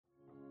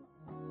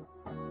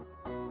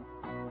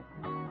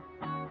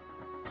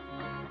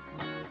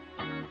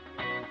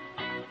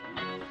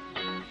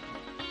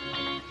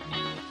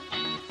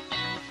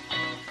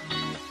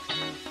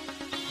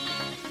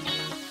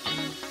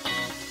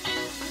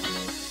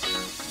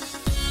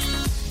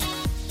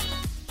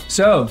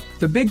So,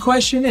 the big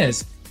question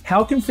is,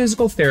 how can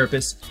physical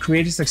therapists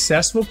create a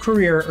successful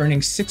career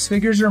earning six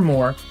figures or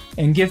more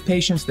and give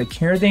patients the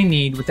care they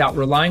need without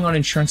relying on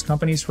insurance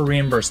companies for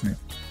reimbursement?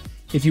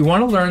 If you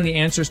want to learn the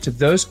answers to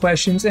those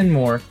questions and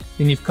more,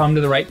 then you've come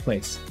to the right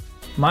place.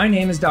 My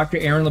name is Dr.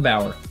 Aaron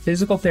LeBauer,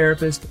 physical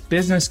therapist,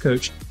 business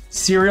coach,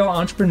 serial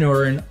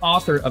entrepreneur, and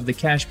author of the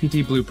Cash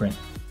PT Blueprint.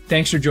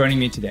 Thanks for joining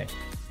me today.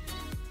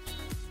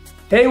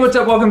 Hey, what's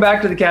up? Welcome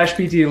back to the Cash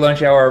PT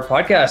Lunch Hour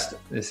podcast.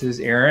 This is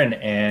Aaron,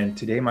 and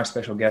today my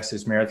special guest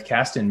is Meredith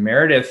Castin.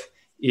 Meredith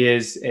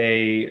is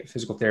a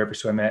physical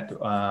therapist who I met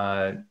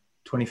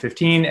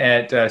 2015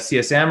 at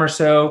CSM or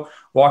so,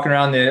 walking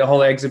around the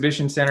whole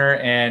exhibition center,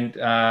 and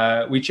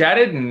we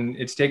chatted, and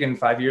it's taken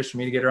 5 years for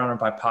me to get her on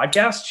my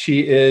podcast.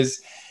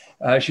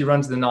 She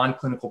runs the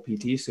non-clinical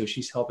PT, so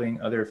she's helping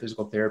other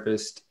physical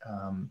therapists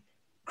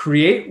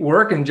create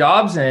work and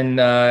jobs and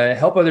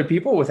help other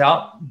people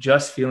without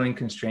just feeling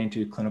constrained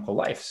to clinical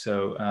life.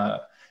 So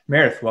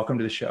Meredith, welcome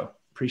to the show.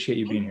 Appreciate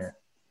you being here.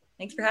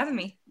 Thanks for having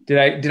me.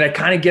 Did I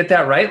kind of get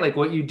that right? Like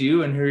what you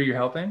do and who you're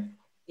helping?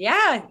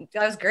 Yeah,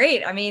 that was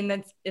great. I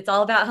mean, it's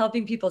all about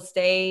helping people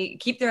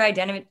keep their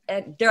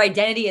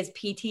identity as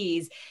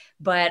PTs,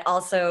 but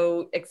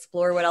also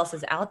explore what else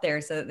is out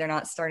there so that they're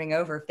not starting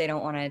over if they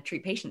don't want to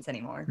treat patients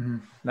anymore. Mm-hmm.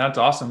 That's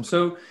awesome.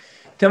 So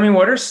tell me,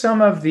 what are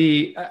some of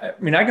I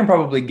can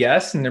probably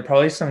guess, and they're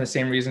probably some of the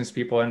same reasons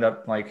people end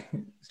up like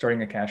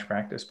starting a cash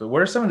practice, but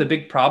what are some of the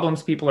big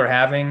problems people are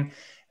having,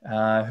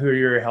 who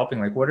you're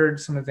helping? Like, what are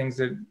some of the things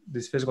that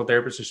these physical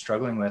therapists are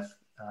struggling with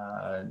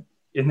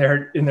in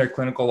their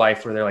clinical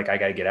life where they're like, I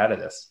got to get out of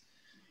this?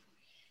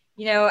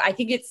 You know, I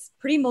think it's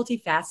pretty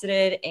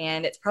multifaceted,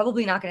 and it's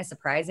probably not going to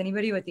surprise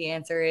anybody what the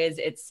answer is.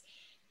 It's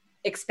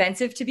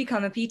expensive to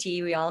become a PT.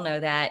 We all know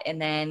that.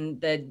 And then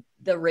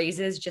the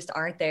raises just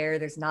aren't there.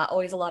 There's not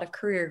always a lot of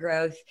career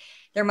growth.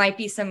 There might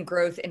be some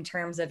growth in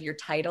terms of your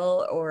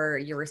title or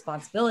your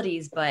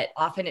responsibilities, but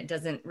often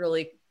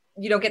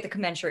you don't get the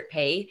commensurate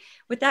pay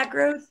with that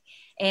growth.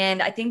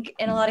 And I think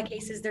in a lot of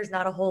cases, there's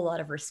not a whole lot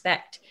of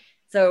respect.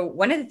 So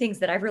one of the things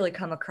that I've really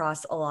come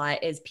across a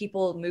lot is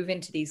people move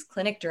into these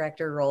clinic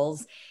director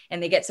roles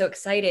and they get so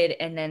excited,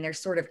 and then they're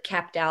sort of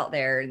capped out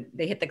there.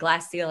 They hit the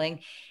glass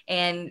ceiling.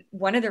 And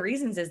one of the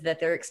reasons is that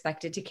they're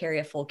expected to carry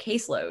a full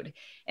caseload.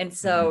 And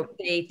so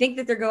they think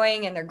that they're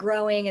going and they're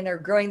growing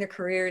their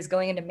careers,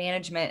 going into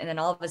management. And then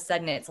all of a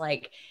sudden it's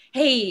like,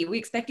 hey, we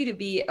expect you to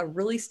be a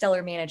really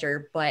stellar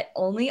manager, but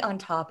only on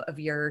top of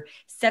your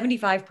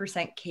 75%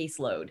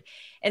 caseload.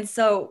 And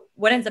so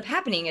what ends up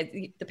happening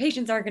is the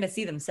patients aren't going to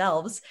see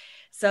themselves.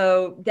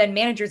 So then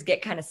managers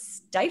get kind of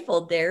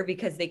stifled there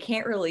because they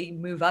can't really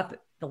move up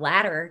the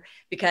ladder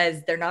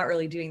because they're not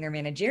really doing their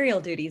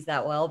managerial duties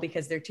that well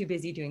because they're too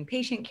busy doing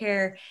patient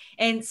care.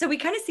 And so we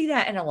kind of see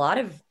that in a lot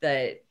of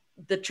the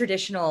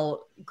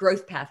traditional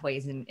growth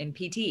pathways in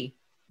PT.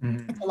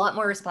 Mm-hmm. It's a lot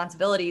more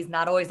responsibilities,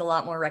 not always a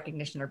lot more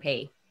recognition or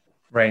pay.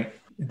 Right.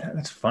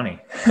 That's funny.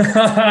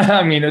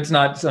 I mean, it's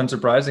not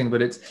unsurprising,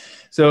 but it's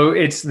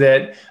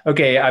that,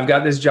 okay, I've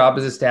got this job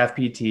as a staff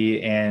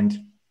PT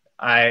and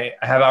I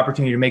have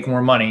opportunity to make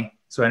more money.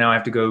 So I now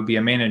have to go be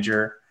a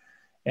manager,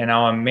 and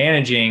now I'm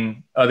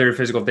managing other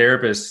physical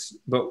therapists,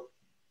 but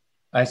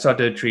I still have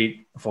to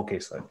treat a full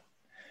caseload.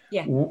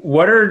 Yeah.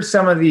 What are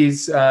some of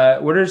these,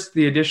 what are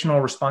the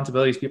additional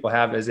responsibilities people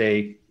have as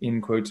a,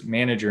 in quotes,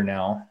 manager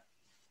now?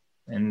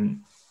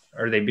 And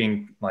are they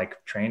being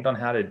like trained on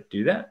how to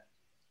do that?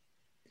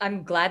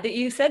 I'm glad that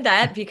you said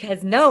that,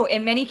 because no,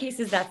 in many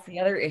cases, that's the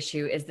other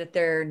issue, is that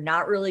they're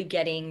not really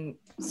getting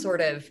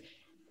sort of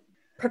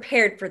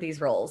prepared for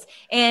these roles.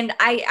 And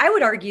I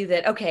would argue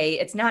that, okay,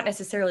 it's not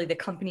necessarily the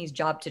company's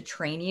job to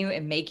train you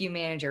and make you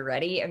manager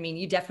ready. I mean,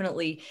 you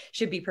definitely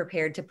should be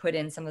prepared to put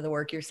in some of the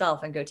work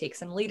yourself and go take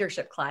some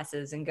leadership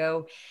classes and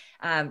go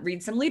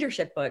read some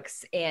leadership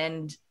books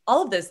and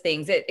all of those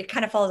things. It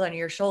kind of falls on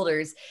your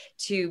shoulders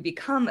to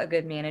become a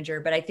good manager.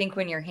 But I think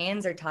when your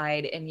hands are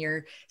tied and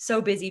you're so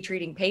busy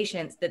treating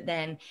patients that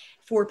then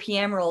 4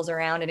 p.m. rolls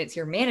around and it's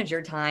your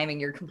manager time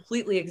and you're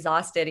completely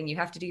exhausted and you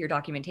have to do your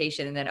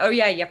documentation, and then, oh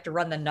yeah, you have to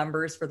run the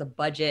numbers for the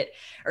budget,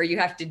 or you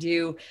have to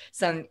do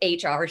some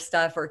HR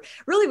stuff, or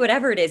really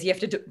whatever it is, you have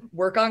to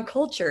work on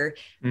culture.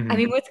 Mm-hmm. I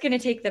mean, what's going to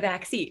take the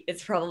back seat?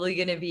 It's probably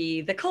going to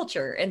be the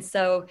culture. And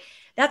so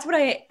that's what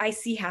I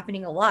see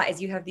happening a lot,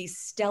 is you have these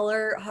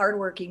stellar,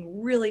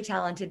 hardworking, really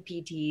talented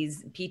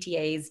PTs,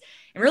 PTAs,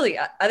 and really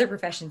other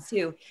professions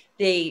too.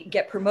 They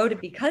get promoted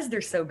because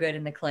they're so good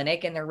in the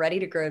clinic and they're ready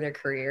to grow their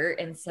career.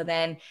 And so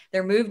then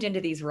they're moved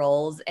into these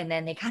roles and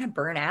then they kind of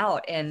burn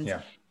out, and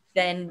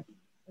then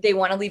they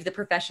want to leave the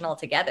profession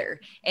altogether.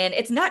 And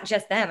it's not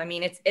just them. I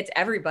mean, it's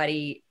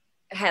everybody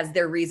has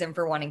their reason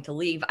for wanting to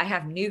leave. I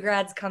have new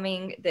grads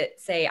coming that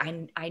say,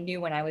 I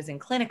knew when I was in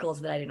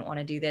clinicals that I didn't want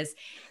to do this.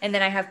 And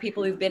then I have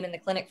people who've been in the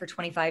clinic for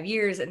 25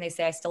 years and they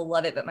say, I still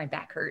love it, but my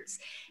back hurts,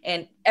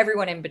 and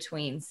everyone in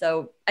between.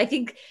 So I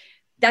think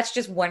that's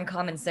just one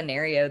common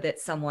scenario,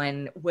 that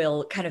someone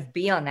will kind of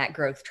be on that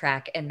growth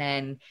track. And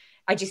then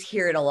I just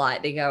hear it a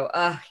lot. They go,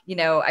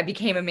 I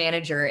became a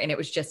manager and it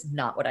was just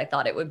not what I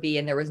thought it would be.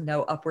 And there was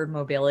no upward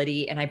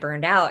mobility and I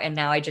burned out. And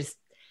now I just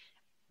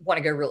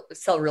want to go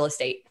sell real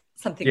estate,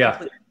 something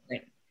completely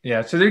different.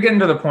 Yeah. So they're getting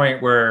to the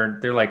point where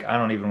they're like, I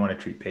don't even want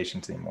to treat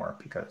patients anymore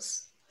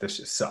because this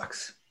just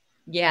sucks.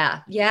 Yeah.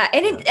 Yeah.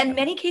 And in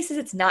many cases,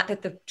 it's not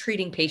that the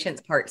treating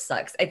patients part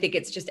sucks. I think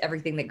it's just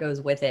everything that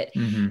goes with it.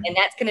 And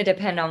that's going to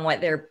depend on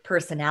what their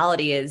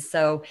personality is.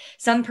 So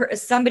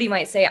somebody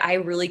might say, I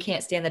really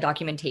can't stand the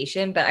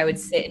documentation, but I would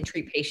sit and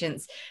treat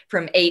patients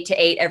from 8 to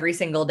 8 every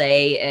single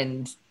day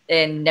and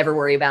never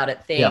worry about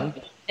it thing. Yeah.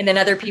 And then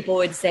other people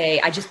would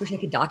say, I just wish I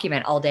could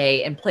document all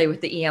day and play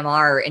with the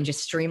EMR and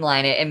just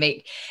streamline it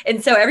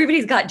and so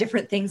everybody's got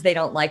different things they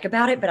don't like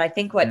about it. But I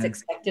think what's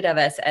expected of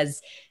us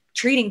as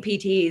treating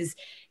PTs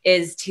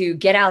is to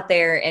get out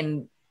there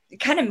and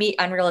kind of meet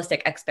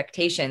unrealistic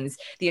expectations.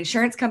 The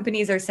insurance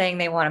companies are saying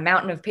they want a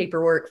mountain of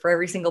paperwork for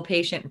every single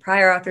patient,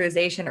 prior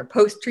authorization or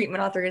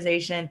post-treatment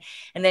authorization.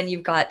 And then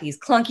you've got these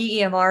clunky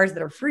EMRs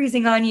that are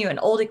freezing on you and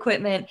old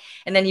equipment.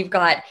 And then you've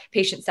got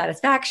patient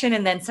satisfaction.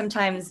 And then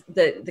sometimes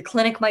the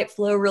clinic might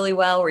flow really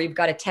well, where you've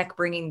got a tech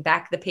bringing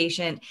back the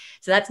patient.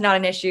 So that's not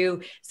an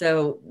issue.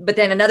 But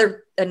then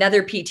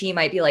another PT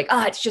might be like,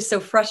 it's just so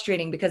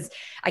frustrating because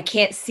I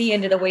can't see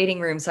into the waiting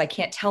room. So I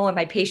can't tell when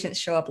my patients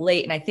show up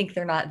late and I think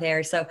they're not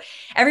there. So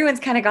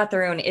everyone's kind of got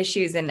their own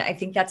issues. And I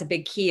think that's a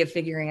big key of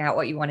figuring out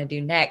what you want to do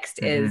next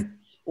is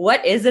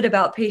what is it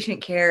about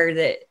patient care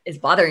that is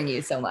bothering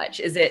you so much?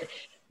 Do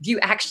you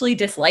actually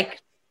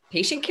dislike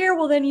patient care?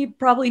 Well, then you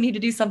probably need to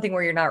do something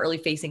where you're not really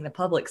facing the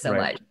public so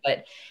much.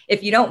 But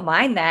if you don't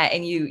mind that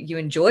and you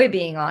enjoy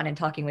being on and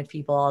talking with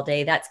people all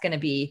day, that's going to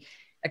be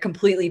a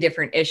completely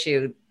different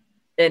issue.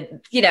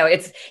 And,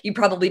 you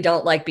probably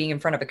don't like being in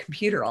front of a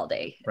computer all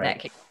day. In that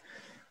case.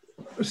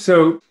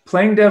 So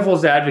playing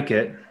devil's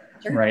advocate,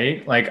 Sure.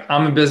 Right? Like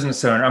I'm a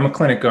business owner, I'm a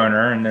clinic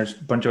owner, and there's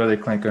a bunch of other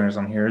clinic owners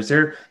on here. Is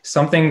there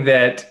something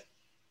that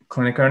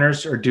clinic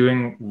owners are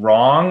doing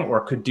wrong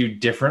or could do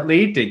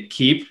differently to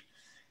keep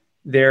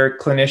their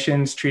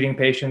clinicians treating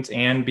patients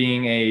and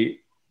being a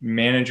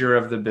manager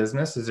of the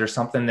business? Is there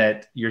something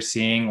that you're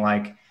seeing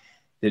like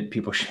that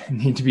people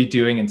need to be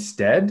doing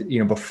instead,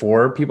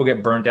 before people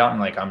get burnt out and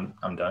like, I'm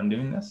done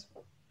doing this?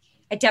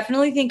 I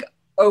definitely think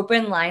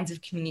open lines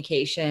of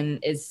communication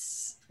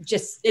is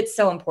it's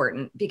so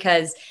important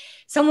because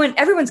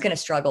everyone's going to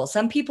struggle.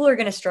 Some people are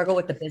going to struggle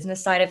with the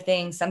business side of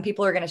things. Some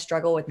people are going to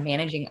struggle with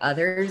managing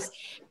others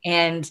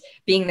and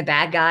being the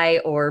bad guy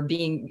or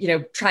being,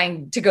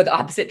 trying to go the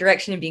opposite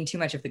direction and being too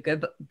much of the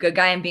good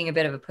guy and being a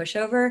bit of a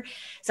pushover.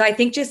 So I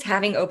think just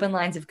having open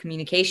lines of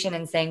communication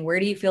and saying,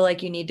 where do you feel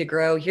like you need to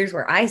grow? Here's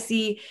where I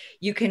see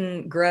you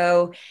can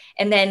grow.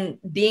 And then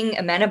being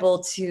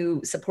amenable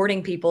to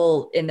supporting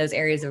people in those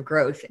areas of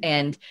growth.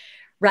 And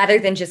rather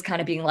than just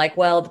kind of being like,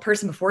 well, the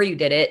person before you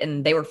did it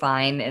and they were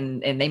fine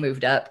and they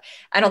moved up.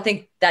 I don't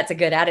think that's a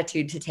good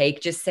attitude to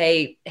take. Just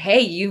say,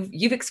 hey,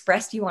 you've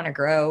expressed you want to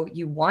grow.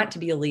 You want to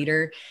be a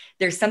leader.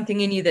 There's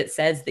something in you that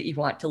says that you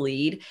want to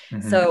lead.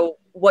 So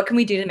what can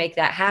we do to make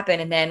that happen?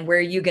 And then where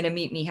are you going to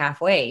meet me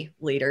halfway,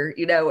 leader?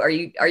 Are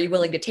you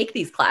willing to take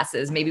these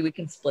classes? Maybe we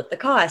can split the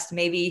cost.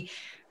 Maybe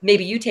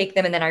you take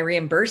them and then I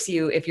reimburse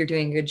you if you're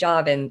doing a good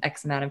job in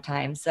X amount of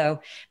time. So,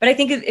 but I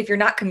think if you're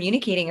not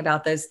communicating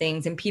about those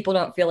things and people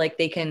don't feel like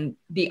they can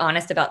be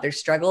honest about their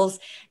struggles,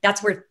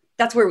 that's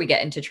where we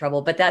get into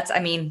trouble. But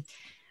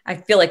I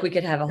feel like we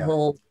could have a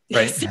whole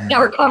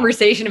 6-hour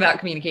conversation about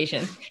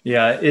communication.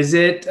 Yeah. Is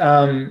it,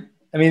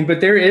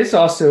 but there is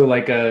also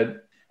like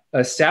a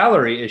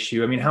salary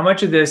issue. How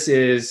much of this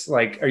is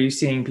like, are you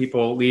seeing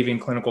people leaving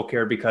clinical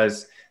care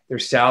because their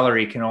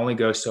salary can only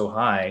go so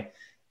high?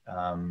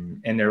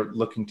 And they're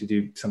looking to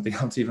do something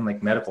else, even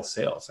like medical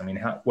sales.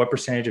 What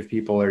percentage of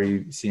people are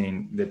you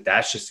seeing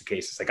that's just the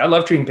case? It's like, I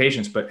love treating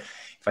patients, but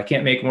if I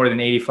can't make more than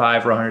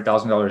 $85,000 or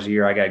 $100,000 a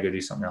year, I got to go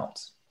do something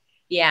else.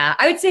 Yeah,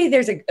 I would say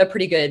there's a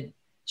pretty good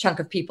chunk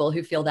of people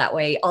who feel that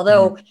way.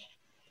 Although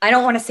I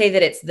don't want to say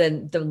that it's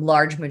the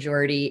large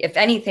majority. If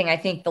anything, I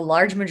think the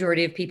large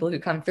majority of people who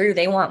come through,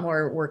 they want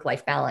more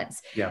work-life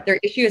balance. Yeah. Their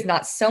issue is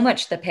not so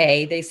much the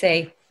pay. They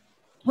say,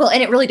 well,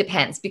 and it really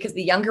depends because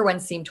the younger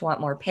ones seem to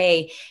want more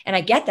pay. And I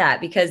get that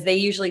because they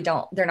usually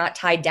they're not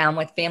tied down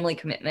with family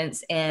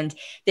commitments and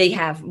they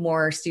have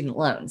more student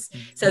loans.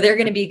 So they're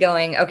going to be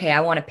going, okay,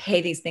 I want to pay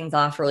these things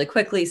off really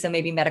quickly. So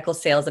maybe medical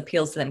sales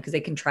appeals to them because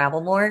they can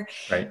travel more.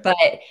 Right. But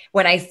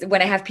when I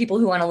have people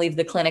who want to leave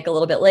the clinic a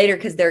little bit later,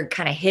 because they're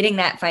kind of hitting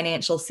that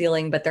financial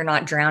ceiling, but they're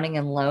not drowning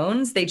in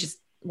loans, they just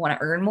want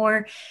to earn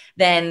more,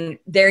 then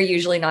they're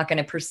usually not going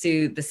to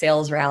pursue the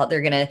sales route.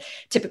 They're going to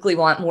typically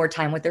want more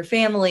time with their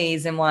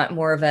families and want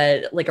more of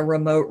a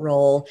remote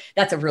role.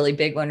 That's a really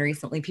big one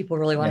recently. People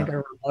really want to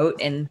go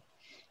remote. And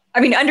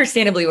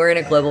understandably, we're in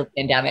a global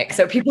pandemic.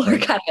 So people are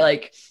kind of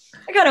like,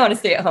 I kind of want to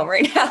stay at home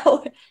right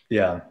now.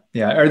 Yeah.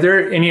 Yeah. Are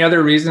there any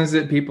other reasons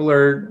that people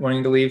are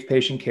wanting to leave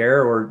patient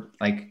care or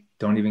like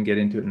don't even get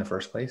into it in the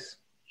first place?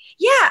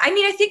 Yeah. I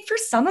mean, I think for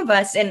some of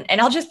us, and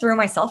I'll just throw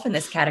myself in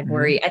this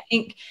category, Mm-hmm. I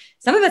think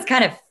some of us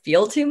kind of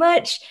feel too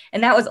much.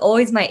 And that was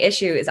always my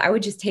issue is I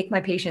would just take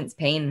my patient's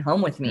pain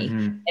home with me.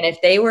 Mm-hmm. And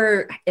if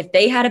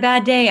they had a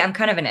bad day, I'm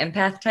kind of an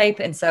empath type.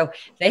 And so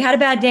if they had a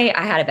bad day,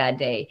 I had a bad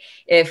day.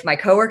 If my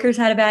coworkers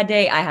had a bad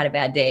day, I had a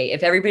bad day.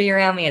 If everybody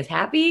around me is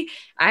happy,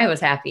 I was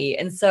happy.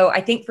 And so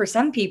I think for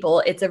some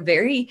people, it's a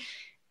very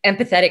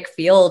empathetic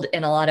field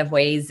in a lot of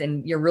ways,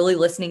 and you're really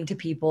listening to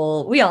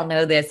people. We all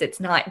know this.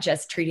 It's not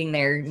just treating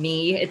their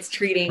knee, it's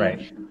treating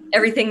Right.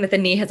 everything that the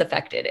knee has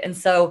affected. And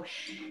so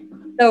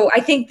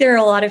I think there are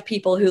a lot of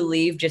people who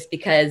leave just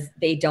because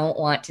they don't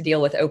want to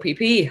deal with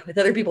OPP, with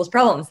other people's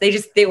problems.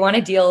 They want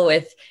to deal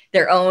with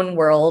their own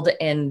world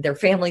and their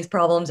family's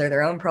problems or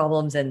their own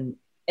problems, and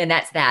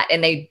that's that.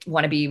 And they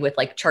want to be with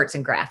like charts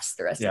and graphs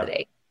the rest of the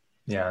day.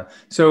 Yeah.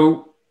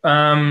 So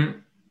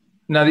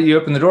now that you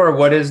opened the door,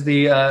 what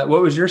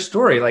was your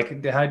story?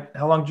 Like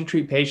how long did you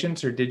treat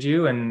patients, or did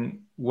you? And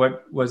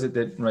what was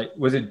it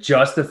was it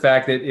just the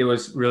fact that it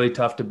was really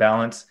tough to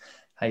balance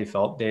how you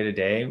felt day to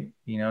day,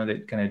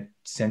 that kind of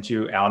sent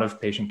you out of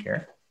patient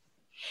care?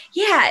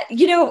 Yeah.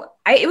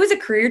 It was a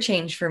career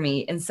change for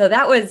me. And so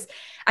that was,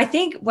 I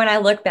think when I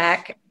look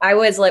back, I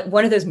was like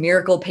one of those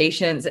miracle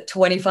patients at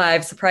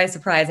 25, surprise,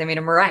 surprise. I mean,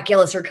 a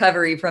miraculous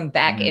recovery from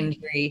back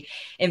injury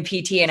in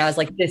PT. And I was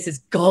like, this is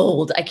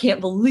gold. I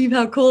can't believe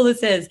how cool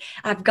this is.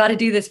 I've got to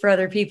do this for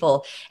other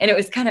people. And it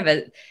was kind of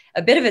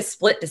a bit of a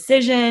split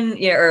decision,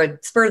 or a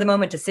spur of the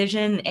moment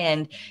decision,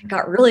 and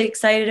got really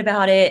excited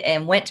about it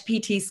and went to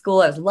PT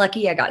school. I was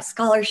lucky. I got a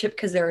scholarship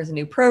because there was a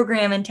new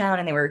program in town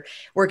and they were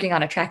working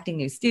on attracting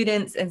new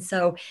students. And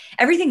so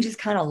everything just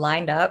kind of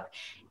lined up.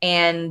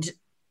 And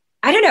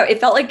I don't know,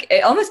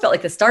 it almost felt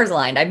like the stars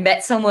aligned. I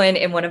met someone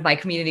in one of my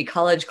community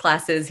college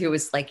classes who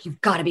was like,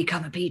 you've got to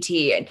become a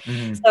PT.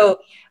 And so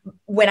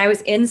when I was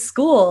in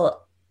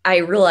school, I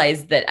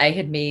realized that I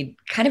had made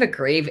kind of a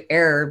grave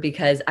error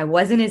because I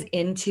wasn't as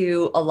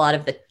into a lot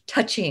of the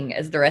touching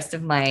as the rest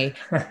of my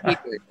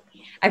peers.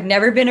 I've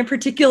never been a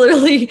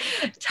particularly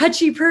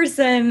touchy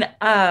person.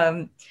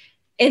 And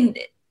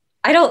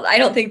I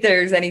don't think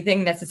there's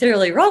anything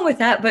necessarily wrong with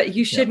that, but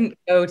you shouldn't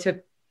go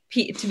to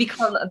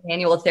become a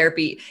manual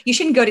therapy. You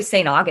shouldn't go to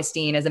St.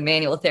 Augustine as a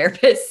manual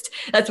therapist.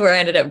 That's where I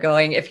ended up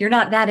going if you're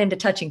not that into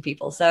touching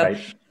people. So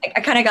right. I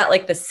kind of got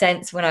like the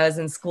sense when I was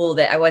in school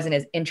that I wasn't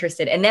as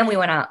interested. And then we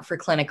went out for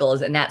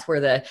clinicals, and that's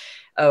where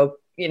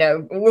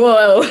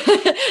whoa,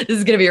 this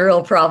is going to be a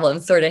real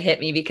problem sort of hit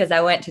me, because I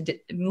went to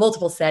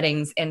multiple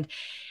settings and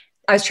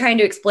I was trying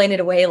to explain it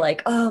away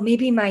like, oh,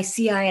 maybe my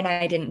CI and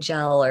I didn't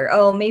gel, or,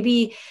 oh,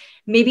 maybe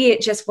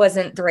it just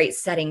wasn't the right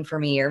setting for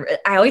me. Or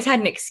I always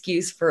had an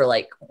excuse for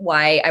like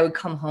why I would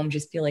come home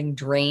just feeling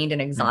drained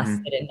and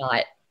exhausted and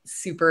not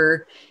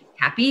super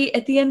happy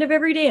at the end of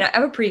every day. And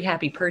I'm a pretty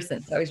happy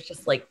person. So I was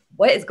just like,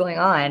 what is going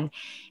on?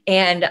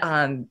 And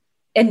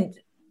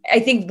I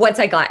think once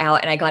I got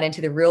out and I got into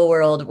the real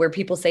world where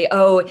people say,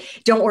 oh,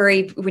 don't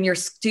worry, when you're a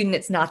student,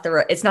 it's not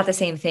the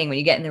same thing. When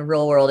you get in the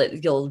real world,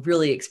 you'll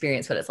really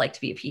experience what it's like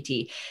to be a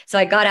PT. So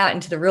I got out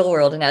into the real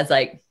world and I was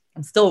like,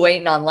 I'm still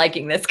waiting on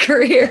liking this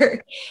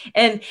career.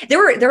 And there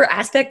were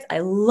aspects I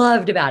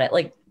loved about it.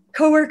 Like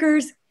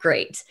coworkers,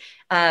 great.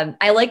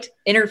 I liked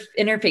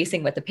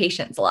interfacing with the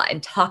patients a lot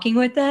and talking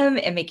with them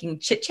and making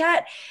chit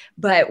chat.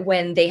 But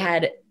when they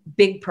had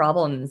big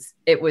problems,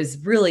 it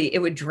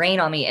would drain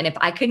on me. And if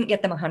I couldn't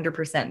get them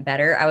 100%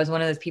 better, I was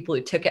one of those people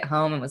who took it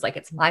home and was like,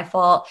 it's my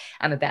fault.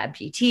 I'm a bad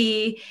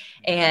PT.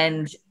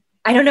 And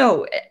I don't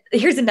know.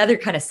 Here's another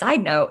kind of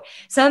side note.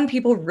 Some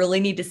people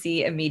really need to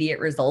see immediate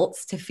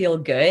results to feel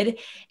good.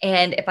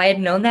 And if I had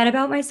known that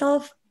about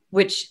myself,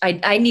 which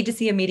I need to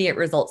see immediate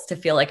results to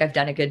feel like I've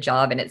done a good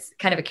job, and it's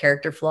kind of a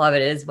character flaw, but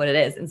it is what it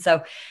is. And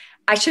so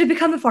I should have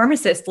become a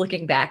pharmacist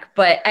looking back,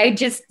 but I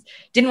just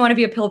didn't want to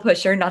be a pill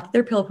pusher. Not that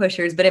they're pill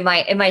pushers, but in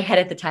my head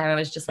at the time, I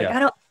was just like,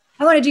 I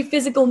want to do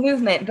physical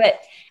movement,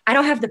 but I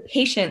don't have the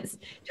patience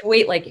to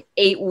wait like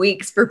 8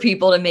 weeks for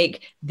people to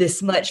make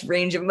this much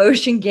range of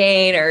motion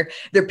gain or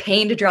their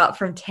pain to drop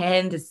from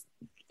 10 to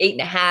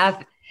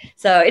 8.5.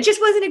 So it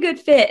just wasn't a good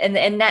fit.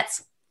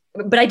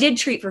 But I did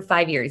treat for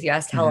 5 years. You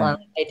asked how long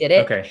I did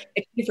it. Okay.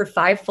 I treated for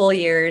 5 full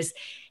years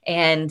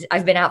and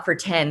I've been out for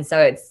 10.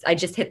 So I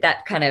just hit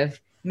that kind of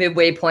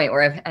midway point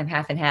where I'm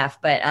half and half,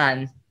 but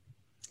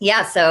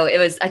so it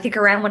was, I think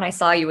around when I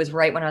saw you was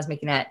right when I was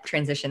making that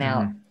transition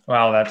out.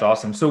 Wow. That's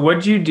awesome. So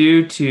what'd you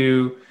do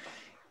to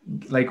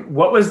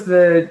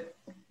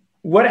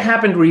what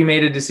happened where you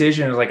made a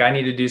decision like, I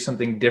need to do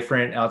something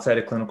different outside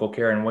of clinical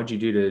care? And what'd you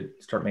do to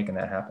start making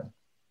that happen?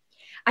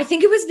 I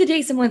think it was the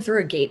day someone threw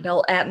a gate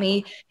belt at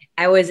me.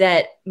 I was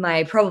at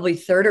my probably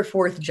 3rd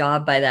or 4th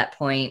job by that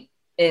point.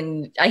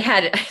 And I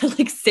had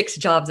like 6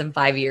 jobs in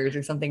 5 years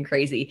or something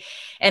crazy.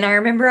 And I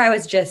remember I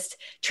was just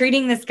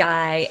treating this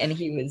guy and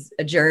he was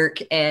a jerk.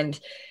 And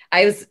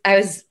I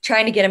was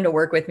trying to get him to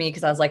work with me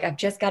because I was like, I've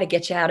just got to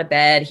get you out of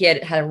bed. He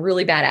had a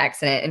really bad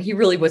accident and he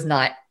really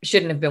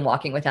shouldn't have been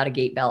walking without a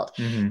gait belt.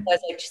 Mm-hmm. So I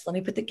was like, just let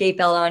me put the gait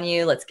belt on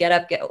you. Let's get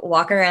up,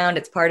 walk around.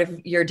 It's part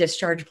of your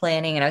discharge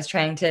planning. And I was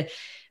trying to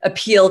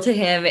appeal to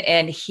him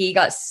and he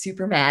got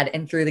super mad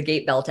and threw the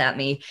gait belt at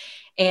me.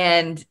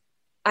 And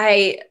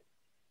I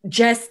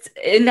just,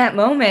 in that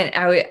moment,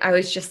 I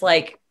was just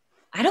like,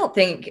 I don't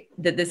think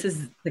that this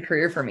is the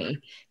career for me,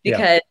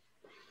 because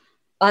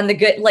on the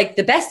good, like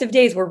the best of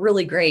days were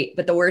really great,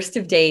 but the worst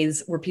of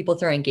days were people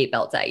throwing gait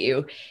belts at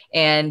you.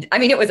 And I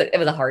mean, it was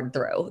a hard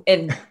throw.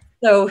 And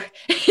so,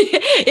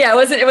 yeah,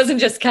 it wasn't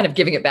just kind of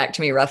giving it back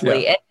to me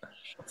roughly. Yeah.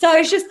 And so I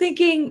was just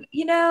thinking,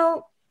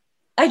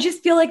 I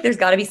just feel like there's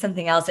got to be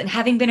something else. And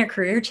having been a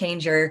career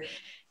changer,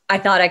 I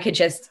thought I could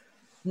just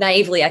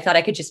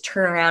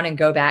turn around and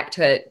go back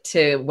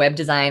to web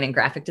design and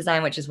graphic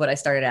design, which is what I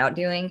started out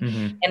doing.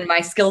 Mm-hmm. And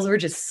my skills were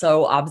just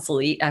so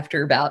obsolete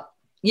after about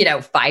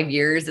 5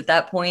 years at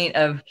that point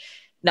of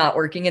not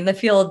working in the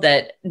field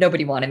that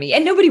nobody wanted me.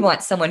 And nobody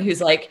wants someone who's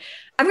like,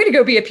 I'm going to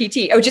go be a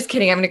PT. Oh, just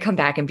kidding. I'm going to come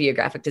back and be a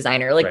graphic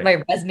designer. Like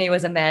my resume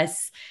was a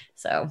mess.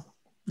 So.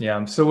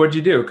 Yeah. So what'd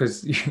you do?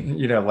 Cause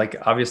like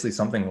obviously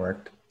something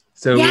worked.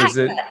 So was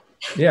it?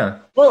 Yeah.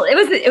 Well,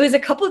 it was a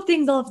couple of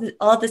things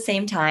all at the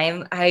same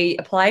time. I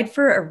applied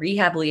for a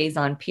rehab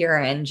liaison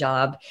PRN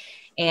job,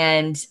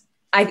 and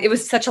it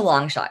was such a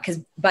long shot because,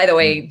 by the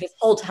way, this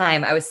whole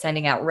time I was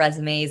sending out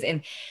resumes.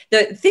 And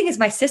the thing is,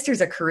 my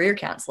sister's a career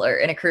counselor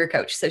and a career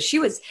coach. So she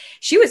was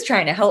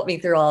trying to help me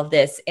through all of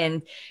this.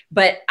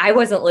 But I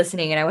wasn't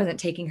listening and I wasn't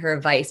taking her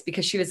advice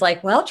because she was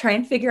like, well, try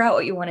and figure out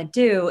what you want to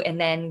do and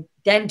then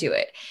do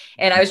it.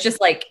 And I was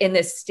just like in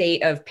this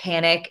state of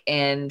panic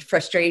and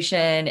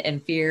frustration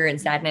and fear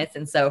and sadness.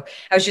 And so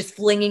I was just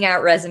flinging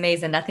out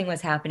resumes and nothing was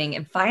happening.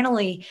 And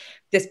finally,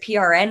 this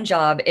PRN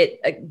job,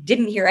 it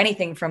didn't hear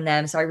anything from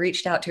them. So I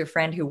reached out to a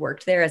friend who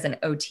worked there as an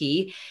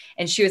OT,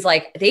 and she was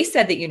like, they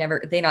said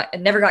that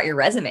never got your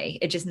resume.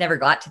 It just never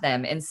got to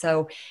them. And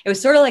so it was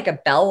sort of like a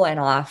bell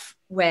went off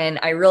when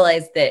I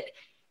realized that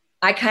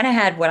I kind of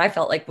had what I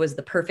felt like was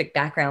the perfect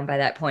background by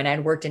that point.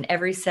 I'd worked in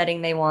every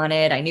setting they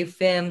wanted. I knew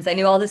FIMS. I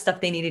knew all the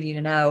stuff they needed you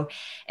to know.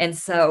 And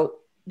so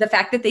the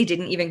fact that they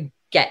didn't even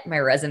get my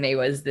resume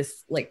was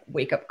this like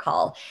wake up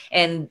call.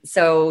 And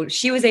so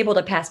she was able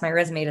to pass my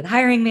resume to the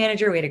hiring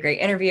manager. We had a great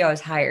interview. I was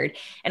hired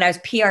and I was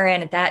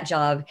PRN at that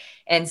job.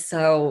 And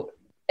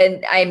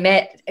I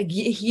met,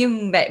 you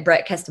met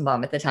Brett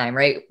Kestenbaum at the time,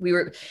 right?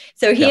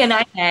 He and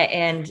I met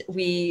and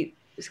we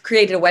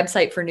created a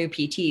website for new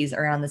PTs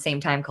around the same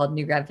time called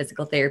New Grad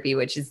Physical Therapy,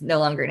 which is no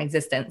longer in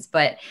existence,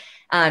 but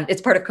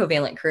it's part of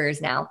Covalent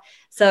Careers now.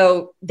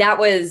 So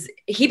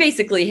he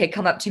basically had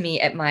come up to me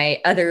at my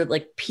other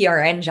like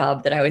PRN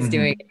job that I was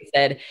doing. He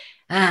said,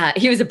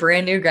 he was a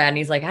brand new grad and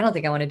he's like, I don't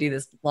think I want to do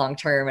this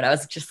long-term. And I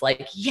was just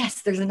like,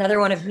 yes, there's another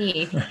one of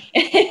me.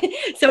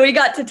 So we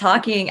got to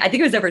talking, I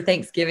think it was over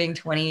Thanksgiving,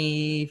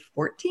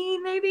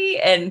 2014 maybe.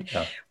 And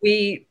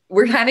we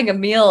were having a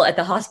meal at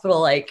the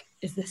hospital. Like,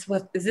 is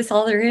this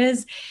all there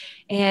is?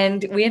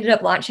 And we ended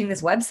up launching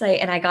this website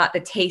and I got the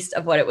taste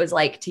of what it was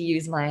like to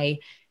use my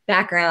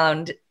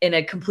background in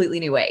a completely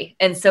new way.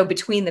 And so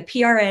between the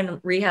PRN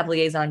rehab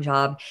liaison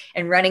job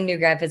and running New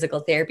Grad Physical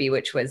Therapy,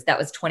 that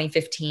was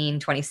 2015,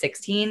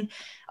 2016.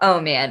 Oh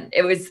man,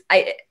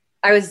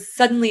 I was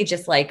suddenly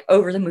just like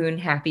over the moon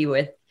happy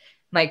with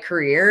my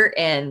career.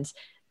 And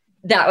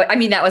that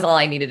was all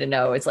I needed to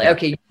know. It's like,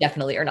 okay, you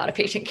definitely are not a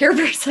patient care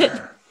person.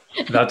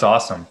 That's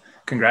awesome.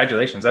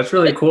 Congratulations. That's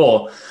really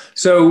cool.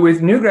 So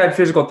with New Grad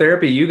Physical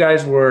Therapy, you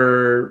guys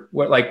were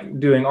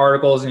doing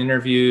articles and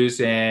interviews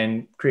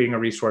and creating a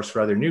resource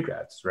for other new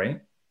grads,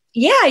 right?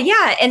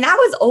 Yeah. And that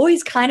was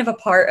always kind of a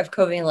part of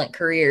Covalent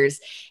Careers.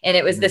 And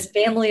it was this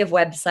family of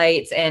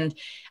websites. And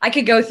I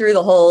could go through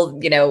the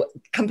whole,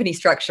 company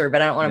structure,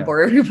 but I don't want to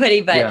bore everybody.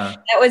 But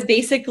that was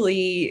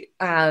basically,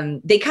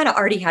 they kind of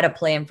already had a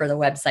plan for the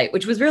website,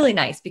 which was really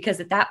nice because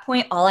at that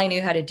point, all I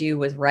knew how to do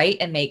was write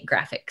and make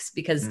graphics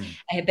because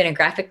I had been a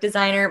graphic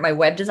designer. My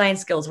web design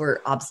skills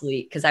were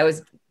obsolete because I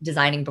was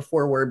designing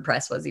before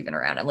WordPress was even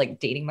around. I'm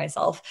like dating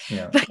myself.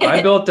 Yeah.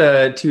 I built 2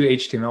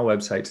 HTML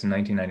websites in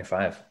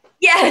 1995.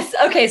 Yes.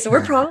 Okay. So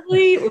we're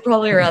probably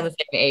around the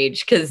same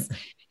age because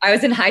I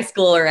was in high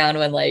school around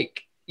when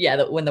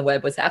when the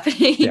web was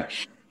happening. Yeah.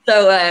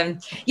 So,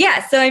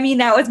 So, I mean,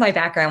 that was my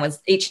background was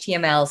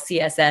HTML,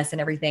 CSS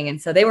and everything.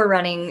 And so they were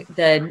running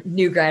the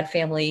New Grad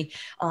family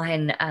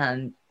on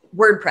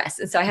WordPress.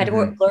 And so I had to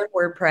learn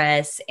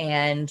WordPress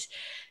and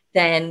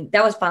then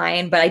that was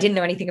fine, but I didn't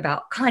know anything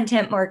about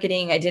content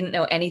marketing. I didn't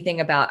know anything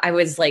about, I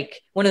was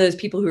like one of those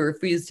people who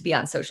refused to be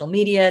on social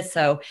media.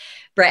 So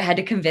Brett had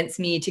to convince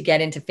me to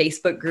get into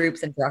Facebook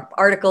groups and drop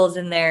articles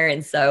in there.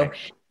 And so,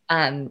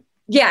 I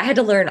had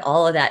to learn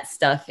all of that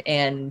stuff.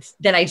 And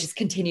then I just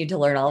continued to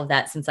learn all of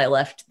that since I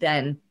left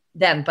them.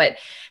 But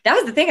that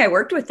was the thing. I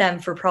worked with them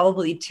for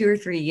probably 2 or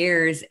 3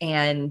 years.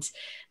 And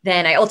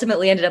then I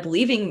ultimately ended up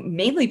leaving,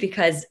 mainly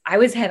because I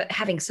was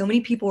having so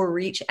many people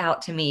reach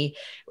out to me.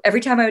 Every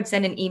time I would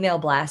send an email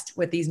blast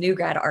with these new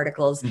grad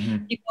articles,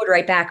 people would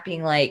write back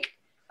being like,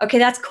 okay,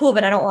 that's cool,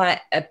 but I don't want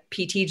a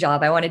PT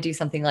job. I want to do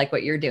something like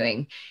what you're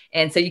doing.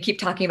 And so you keep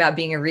talking about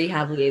being a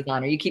rehab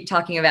liaison, or you keep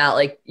talking about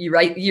like you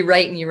write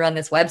and you run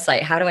this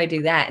website. How do I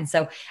do that? And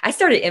so I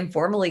started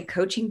informally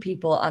coaching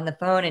people on the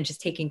phone and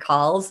just taking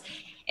calls.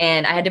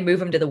 And I had to move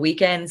them to the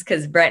weekends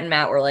because Brett and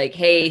Matt were like,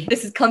 hey,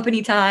 this is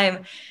company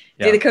time.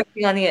 Do the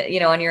coaching on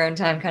the, on your own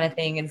time kind of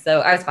thing. And so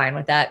I was fine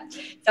with that.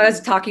 So I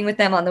was talking with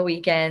them on the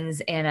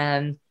weekends.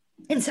 And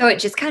so it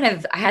just kind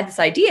of, I had this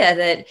idea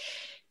that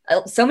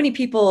so many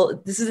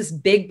people, this is this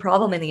big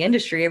problem in the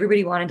industry.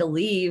 Everybody wanted to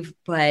leave,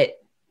 but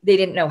they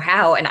didn't know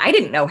how. And I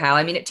didn't know how.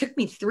 I mean, it took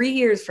me 3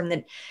 years from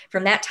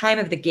that time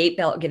of the gate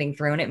belt getting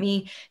thrown at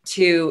me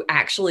to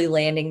actually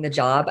landing the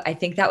job. I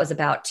think that was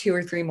about 2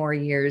 or 3 more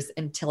years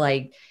until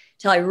I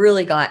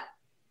really got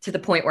to the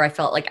point where I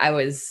felt like I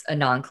was a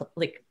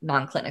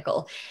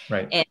non-clinical.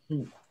 Right.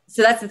 And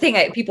so that's the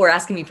thing. People were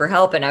asking me for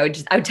help, and I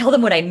would tell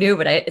them what I knew,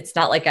 but it's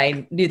not like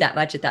I knew that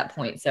much at that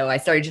point. So I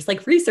started just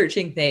like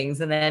researching things,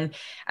 and then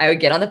I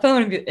would get on the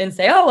phone and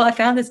say, oh, well, I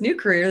found this new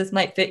career. This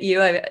might fit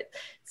you.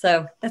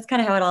 So that's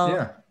kind of how it all.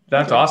 Yeah.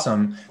 That's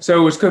awesome.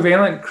 So was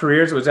Covalent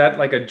Careers, was that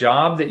like a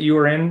job that you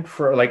were in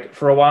for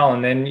a while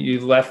and then you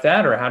left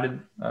that, or how did,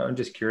 I'm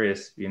just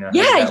curious,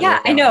 Yeah,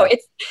 I know.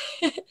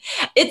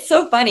 It's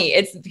so funny.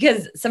 It's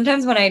because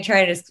sometimes when I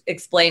try to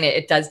explain it,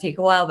 it does take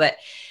a while, but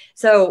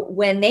so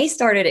when they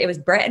started, it was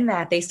Brett and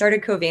Matt, they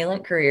started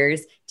Covalent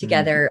Careers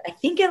together, I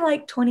think in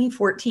like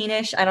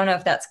 2014-ish. I don't know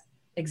if that's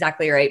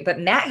exactly right, but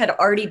Matt had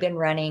already been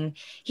running.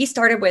 He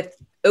started with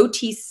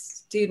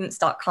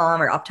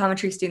OTstudents.com or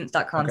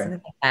optometrystudents.com,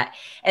 something like that.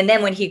 And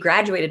then when he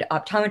graduated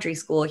optometry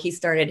school, he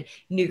started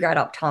New Grad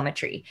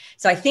Optometry.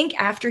 So I think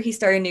after he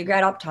started New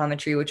Grad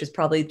Optometry, which was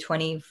probably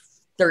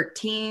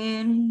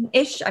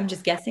 2013-ish, I'm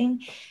just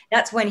guessing,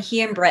 that's when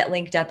he and Brett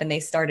linked up and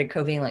they started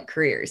Covalent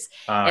Careers.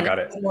 And got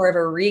it it. was more of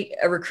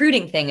a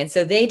recruiting thing. And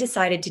so they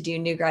decided to do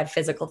New Grad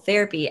Physical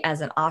Therapy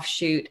as an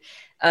offshoot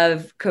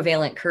of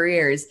Covalent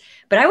Careers.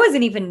 But I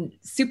wasn't even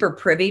super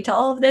privy to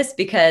all of this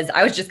because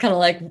I was just kind of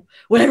like,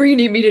 whatever you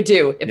need me to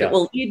do, if it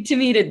will lead to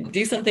me to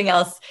do something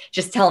else,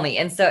 just tell me.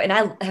 And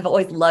I have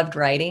always loved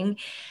writing,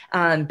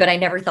 but I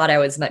never thought I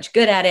was much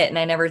good at it. And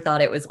I never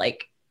thought it was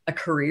like a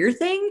career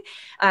thing.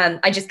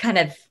 I just kind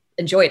of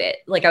enjoyed it.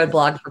 Like I would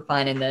blog for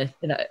fun in the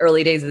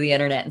early days of the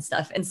internet and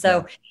stuff. And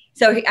so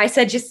I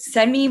said, just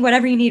send me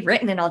whatever you need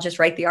written and I'll just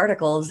write the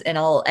articles and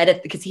I'll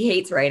edit, because he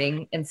hates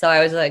writing. And so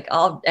I was like,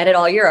 I'll edit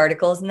all your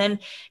articles and then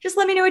just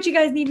let me know what you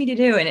guys need me to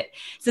do. And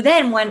so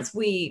then once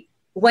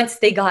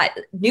they got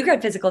New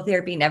Grad Physical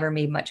Therapy, never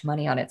made much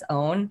money on its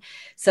own.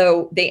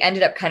 So they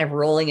ended up kind of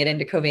rolling it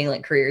into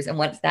Covalent Careers. And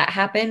once that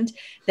happened,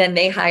 then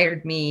they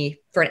hired me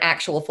for an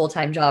actual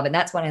full-time job. And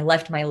that's when I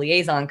left my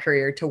liaison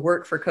career to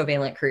work for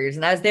Covalent Careers.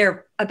 And I was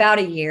there about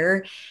a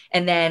year.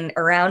 And then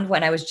around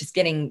when I was just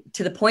getting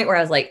to the point where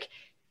I was like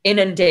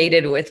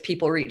inundated with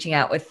people reaching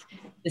out with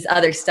this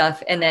other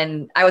stuff. And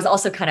then I was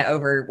also kind of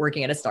over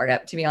working at a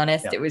startup, to be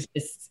honest. Yeah.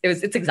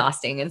 It's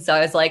exhausting. And so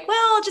I was like,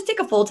 well, I'll just take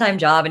a full-time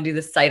job and do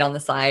this site on the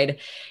side,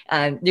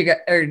 or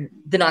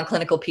the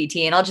non-clinical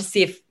PT. And I'll just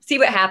see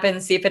what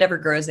happens, see if it ever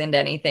grows into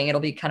anything.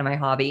 It'll be kind of my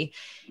hobby.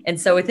 And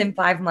so within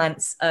 5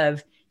 months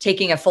of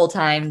taking a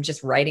full-time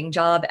just writing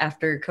job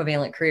after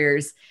Covalent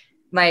Careers,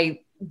 the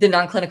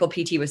non-clinical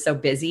PT was so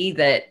busy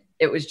that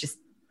it was just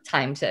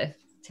time to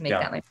make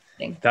that my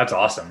thing. That's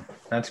awesome.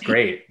 That's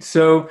great.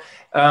 So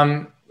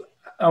I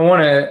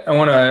want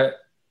to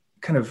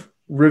kind of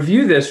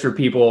review this for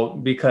people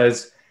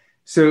because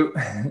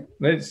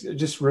let's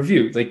just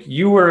review. Like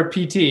you were a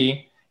PT,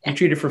 you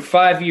treated for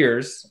 5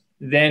 years,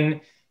 then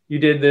you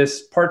did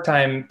this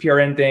part-time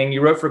PRN thing,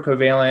 you wrote for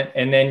Covalent,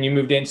 and then you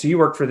moved in. So you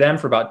worked for them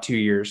for about 2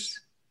 years.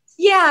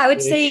 Yeah, I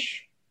would say.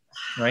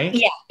 Right?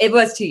 Yeah, it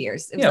was 2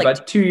 years.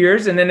 About 2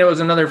 years. And then it was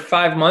another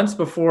 5 months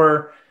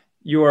before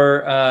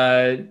your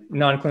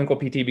non-clinical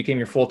PT became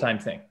your full-time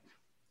thing.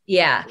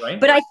 Yeah. Right?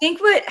 But I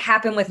think what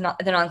happened with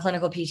the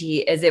non-clinical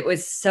PT is it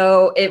was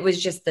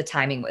just the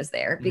timing was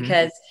there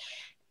because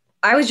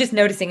I was just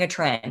noticing a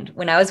trend.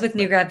 When I was with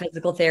New Grad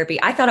Physical Therapy,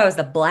 I thought I was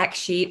the black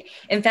sheep.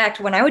 In fact,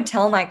 when I would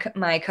tell my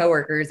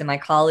coworkers and my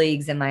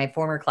colleagues and my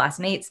former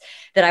classmates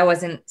that I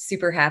wasn't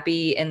super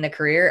happy in the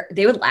career,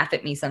 they would laugh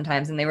at me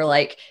sometimes. And they were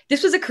like,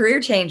 this was a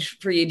career change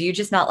for you. Do you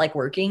just not like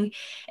working?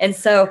 And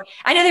so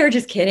I know they were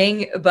just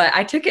kidding, but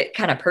I took it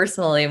kind of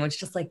personally and was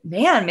just like,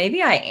 man,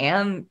 maybe I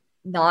am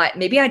not,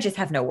 maybe I just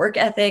have no work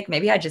ethic.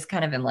 Maybe I just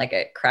kind of am like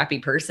a crappy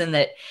person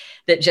that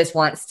just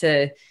wants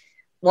to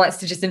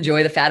just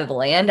enjoy the fat of the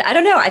land. I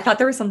don't know. I thought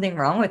there was something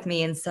wrong with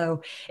me. And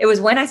so it was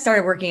when I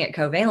started working at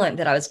Covalent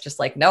that I was just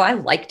like, no, I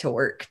like to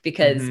work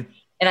because, and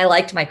I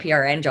liked my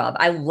PRN job.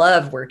 I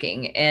love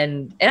working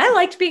and I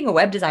liked being a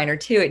web designer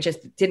too. It just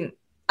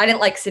I didn't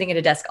like sitting at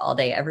a desk all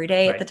day, every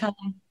day at the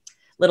time.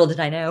 Little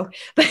did I know,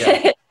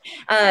 but,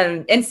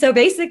 and so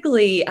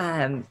basically,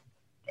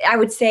 I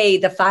would say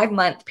the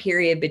 5-month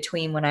period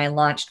between when I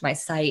launched my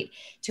site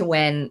to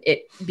when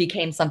it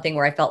became something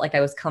where I felt like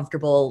I was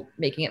comfortable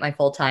making it my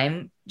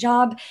full-time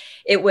job,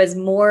 it was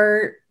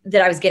more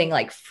that I was getting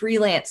like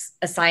freelance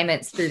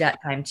assignments through that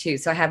time too.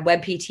 So I had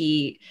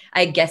WebPT,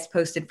 I guest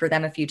posted for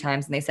them a few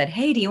times and they said,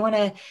 hey, do you want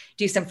to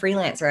do some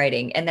freelance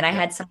writing? And then I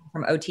had someone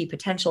from OT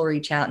Potential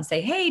reach out and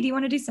say, hey, do you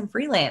want to do some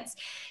freelance?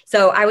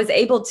 So I was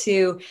able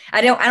to,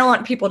 I don't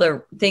want people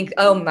to think,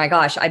 oh my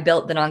gosh, I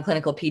built the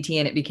non-clinical PT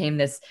and it became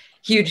this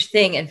huge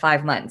thing in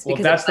 5 months. Well,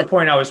 that's the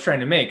point I was trying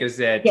to make, is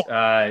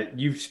that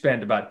you've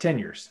spent about 10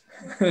 years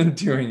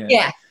doing it.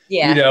 Yeah.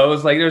 Yeah. You know, it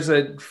was like there's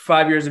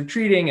 5 years of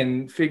treating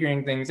and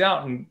figuring things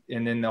out. And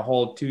then the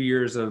whole 2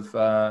 years of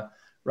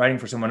writing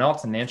for someone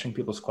else and answering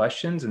people's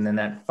questions. And then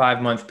that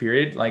 5-month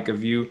period, like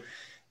of you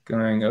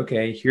going,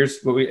 okay,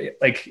 here's what we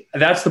like.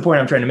 That's the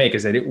point I'm trying to make,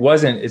 is that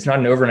it's not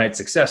an overnight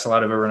success. A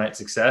lot of overnight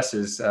success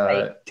is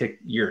take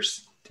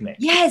years to make.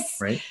 Yes.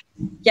 Right.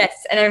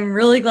 Yes. And I'm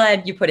really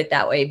glad you put it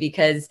that way,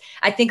 because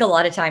I think a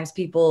lot of times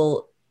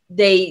people,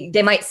 they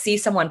might see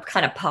someone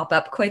kind of pop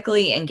up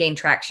quickly and gain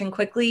traction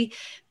quickly,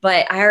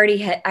 but I already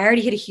hit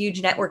a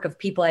huge network of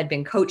people I'd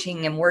been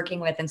coaching and working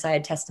with. And so I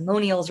had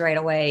testimonials right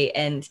away.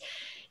 And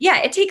yeah,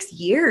 it takes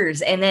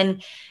years. And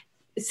then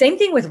same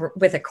thing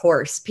with a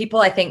course.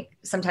 People, I think,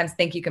 sometimes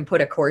think you can put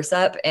a course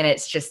up and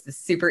it's just a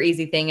super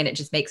easy thing and it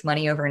just makes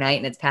money overnight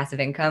and it's passive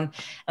income.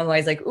 I'm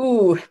always like,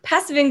 ooh,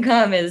 passive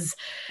income is,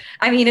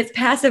 I mean, it's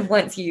passive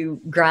once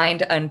you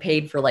grind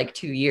unpaid for like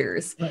 2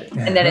 years. Right.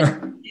 And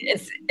then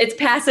it's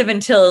passive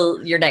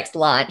until your next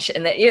launch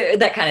and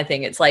that kind of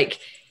thing. It's like,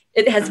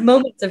 it has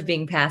moments of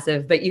being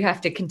passive, but you have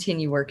to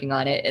continue working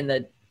on it in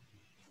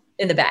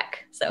the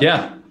back. So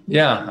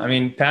yeah. I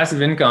mean,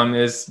 passive income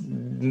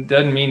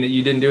doesn't mean that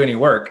you didn't do any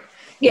work.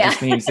 It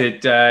just means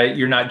that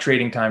you're not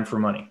trading time for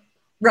money.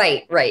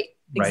 Right.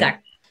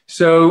 Exactly.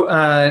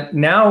 So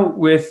now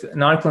with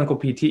non-clinical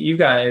PT, you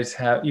guys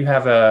have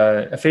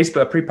a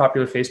pretty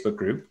popular Facebook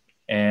group.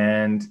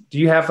 And do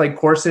you have like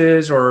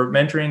courses or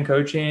mentoring,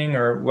 coaching,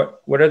 or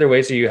what other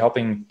ways are you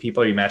helping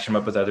people? Are you matching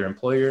them up with other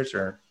employers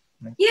or?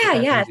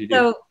 Yeah.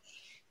 So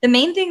the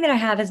main thing that I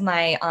have is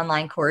my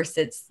online course.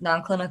 It's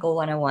Non-Clinical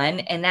 101.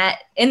 And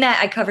in that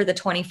I cover the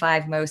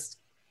 25 most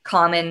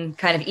common,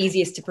 kind of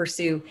easiest to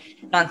pursue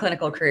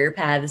non-clinical career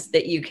paths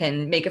that you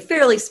can make a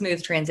fairly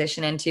smooth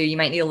transition into. You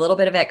might need a little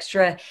bit of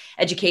extra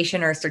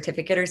education or a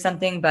certificate or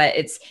something, but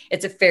it's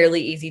a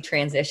fairly easy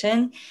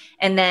transition.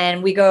 And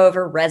then we go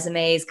over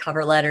resumes,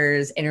 cover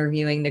letters,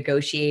 interviewing,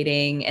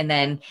 negotiating, and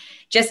then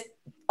just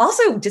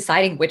also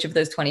deciding which of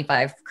those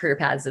 25 career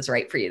paths is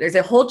right for you. There's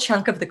a whole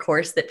chunk of the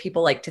course that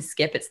people like to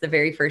skip. It's the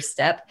very first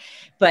step,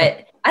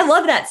 but I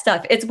love that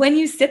stuff. It's when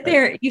you sit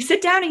there, you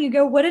sit down and you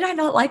go, what did I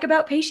not like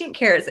about patient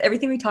care? It's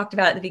everything we talked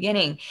about at the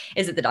beginning.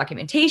 Is it the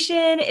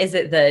documentation? Is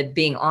it the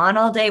being on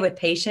all day with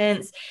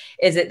patients?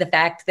 Is it the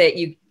fact that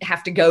you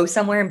have to go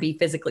somewhere and be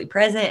physically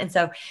present? And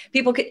so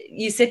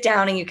you sit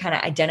down and you kind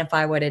of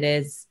identify what it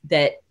is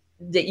that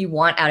you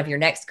want out of your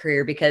next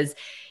career, because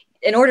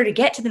in order to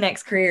get to the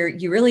next career,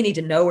 you really need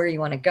to know where you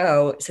want to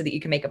go so that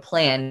you can make a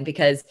plan.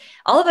 Because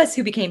all of us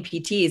who became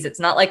PTs, it's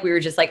not like we were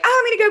just like, oh,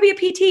 I'm going to go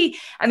be a PT.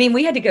 I mean,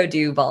 we had to go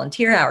do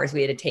volunteer hours.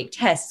 We had to take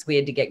tests. We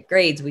had to get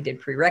grades. We did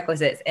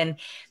prerequisites. And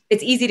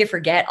it's easy to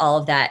forget all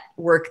of that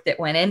work that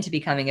went into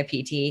becoming a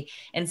PT.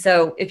 And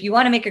so if you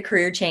want to make a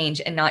career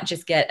change and not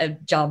just get a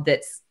job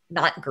that's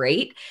not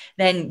great,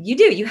 then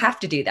you have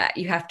to do that.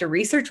 You have to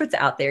research what's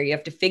out there. You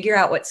have to figure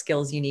out what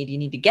skills you need. You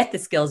need to get the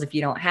skills if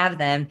you don't have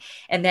them.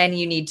 And then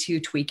you need to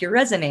tweak your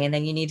resume, and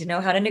then you need to know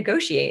how to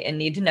negotiate and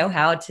need to know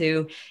how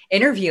to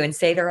interview and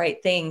say the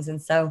right things.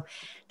 And so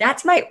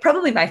that's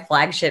probably my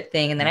flagship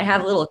thing. And then I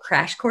have little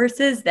crash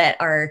courses that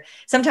are,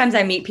 sometimes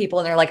I meet people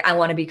and they're like, I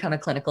want to become a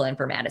clinical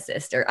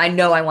informaticist, or I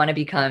know I want to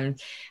become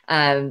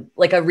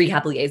like a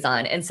rehab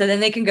liaison. And so then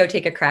they can go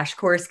take a crash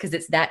course, because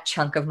it's that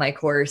chunk of my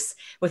course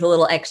with a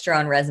little extra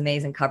on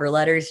resumes and cover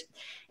letters.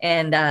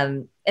 And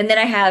then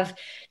I have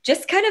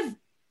just kind of,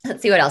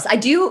 let's see what else. I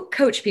do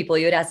coach people.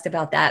 You had asked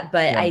about that,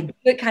 but I do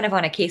it kind of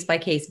on a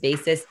case-by-case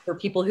basis for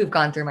people who've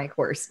gone through my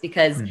course,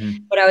 because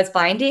what I was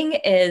finding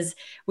is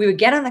we would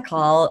get on the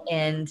call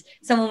and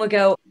someone would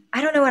go,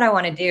 I don't know what I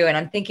want to do. And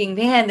I'm thinking,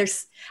 man,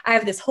 I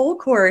have this whole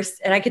course,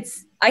 and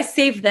I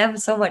save them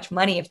so much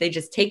money if they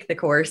just take the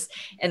course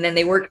and then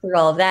they work through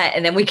all of that.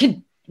 And then we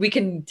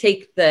can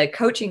take the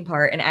coaching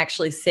part and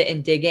actually sit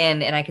and dig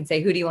in, and I can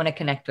say, who do you want to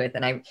connect with?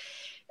 And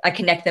I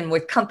connect them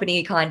with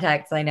company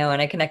contacts I know,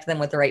 and I connect them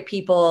with the right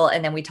people.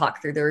 And then we talk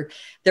through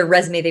their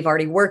resume they've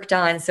already worked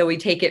on. So we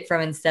take it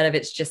from, instead of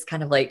it's just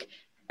kind of like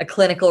a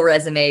clinical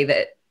resume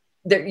that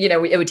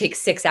it would take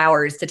 6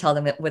 hours to tell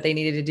them what they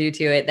needed to do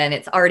to it. Then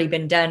it's already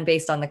been done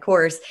based on the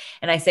course.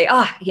 And I say,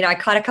 I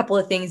caught a couple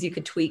of things you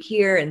could tweak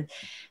here. And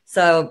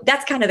so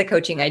that's kind of the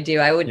coaching I do.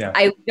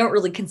 I don't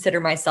really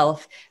consider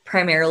myself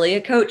primarily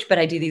a coach, but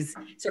I do these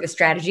sort of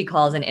strategy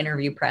calls and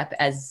interview prep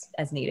as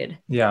needed.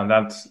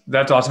 Yeah,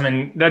 that's awesome.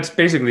 And that's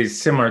basically a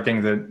similar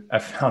thing that I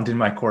found in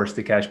my course,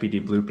 the Cash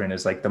PT Blueprint,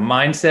 is like the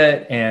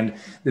mindset and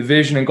the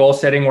vision and goal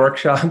setting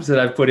workshops that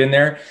I've put in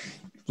there.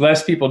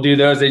 less people do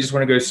those. They just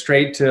want to go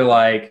straight to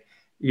like,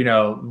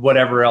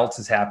 whatever else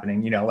is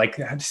happening, like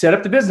set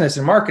up the business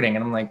and marketing.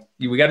 And I'm like,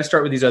 we got to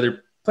start with these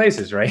other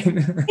places, right?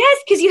 Yes,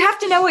 because you have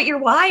to know what your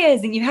why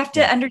is, and you have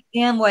to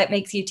understand what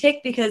makes you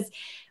tick, because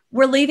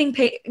we're leaving,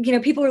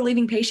 people are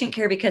leaving patient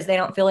care because they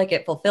don't feel like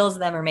it fulfills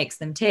them or makes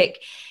them tick.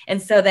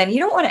 And so then you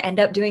don't want to end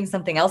up doing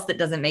something else that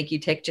doesn't make you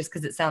tick just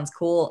because it sounds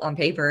cool on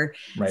paper.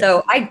 Right.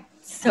 So I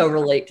so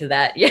relate to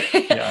that. Yeah.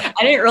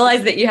 I didn't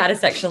realize that you had a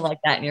section like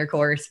that in your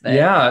course. But.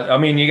 Yeah. I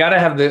mean, you got to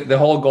have the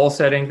whole goal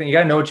setting thing. You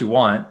got to know what you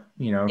want,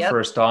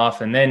 first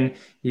off, and then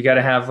you got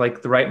to have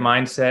like the right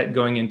mindset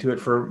going into it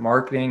for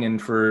marketing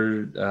and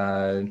for,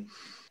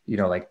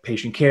 like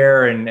patient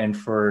care and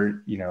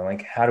for,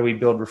 like how do we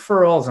build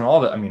referrals and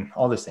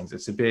all those things.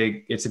 It's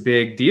a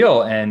big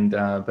deal. And,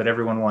 but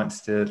everyone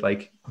wants to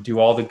like do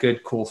all the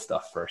good, cool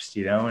stuff first,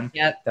 and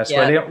that's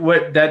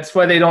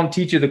why they don't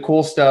teach you the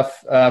cool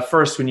stuff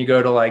first. When you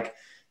go to like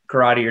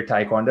karate or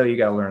taekwondo, you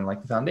got to learn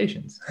like the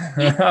foundations.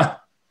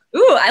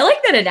 Ooh, I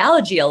like that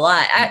analogy a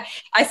lot.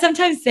 I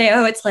sometimes say,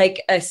 it's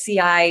like a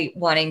CI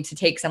wanting to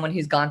take someone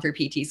who's gone through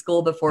PT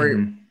school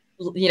before,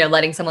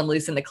 letting someone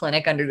loose in the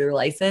clinic under their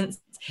license.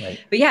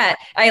 Right. But yeah,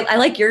 I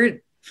like your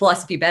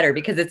philosophy better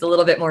because it's a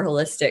little bit more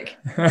holistic.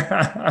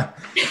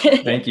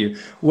 Thank you.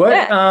 What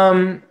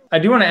I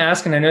do want to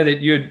ask, and I know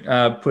that you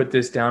had put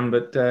this down,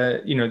 but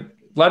a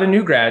lot of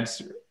new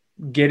grads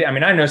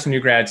I know some new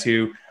grads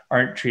who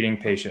aren't treating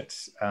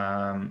patients,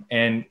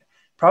 and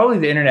probably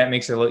the internet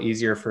makes it a little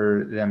easier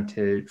for them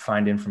to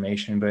find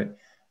information, but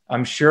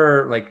I'm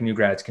sure like new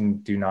grads can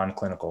do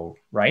non-clinical,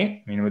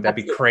 right? I mean, would that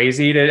be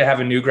crazy to have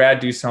a new grad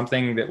do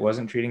something that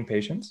wasn't treating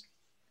patients?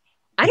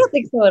 I don't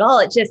think so at all.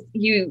 It's just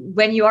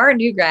when you are a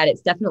new grad,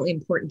 it's definitely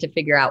important to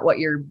figure out what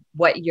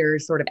your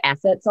sort of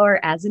assets are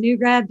as a new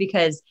grad,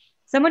 because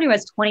someone who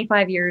has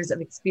 25 years of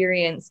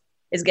experience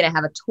is going to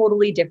have a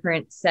totally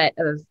different set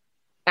of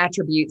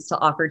attributes to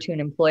offer to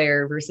an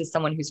employer versus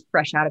someone who's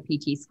fresh out of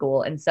PT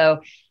school. And so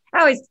I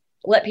always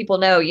let people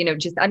know,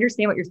 just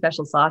understand what your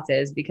special sauce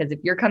is, because if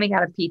you're coming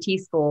out of PT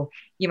school,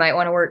 you might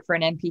want to work for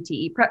an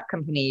MPTE prep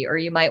company, or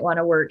you might want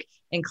to work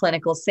in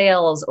clinical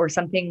sales or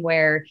something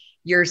where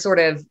your sort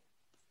of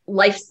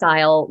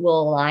lifestyle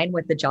will align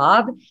with the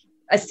job.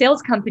 A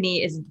sales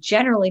company is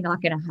generally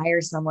not going to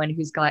hire someone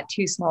who's got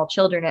 2 small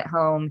children at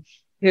home,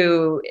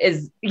 who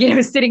is,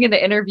 sitting in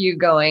the interview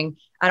going,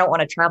 I don't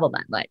want to travel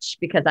that much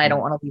because I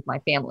don't want to leave my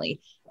family.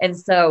 And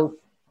so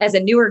as a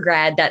newer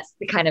grad, that's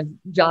the kind of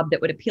job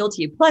that would appeal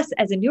to you. Plus,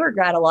 as a newer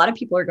grad, a lot of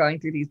people are going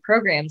through these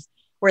programs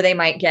where they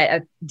might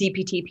get a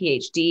DPT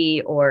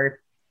PhD or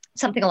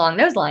something along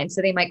those lines.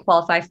 So they might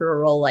qualify for a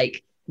role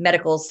like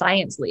medical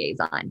science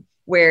liaison,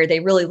 where they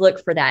really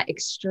look for that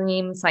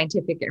extreme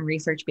scientific and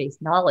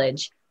research-based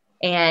knowledge.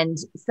 And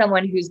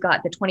someone who's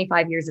got the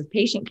 25 years of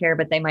patient care,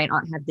 but they might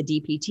not have the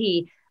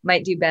DPT,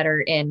 might do better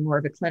in more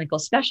of a clinical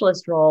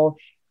specialist role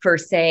for,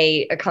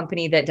 say, a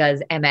company that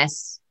does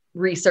MS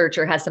research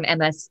or has some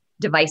MS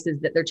devices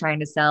that they're trying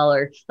to sell,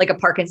 or like a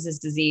Parkinson's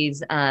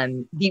disease,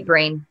 deep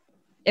brain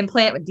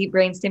implant with deep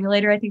brain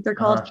stimulator, I think they're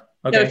called.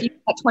 Okay. So if you've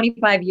got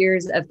 25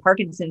 years of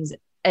Parkinson's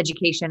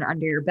education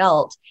under your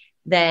belt,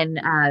 then,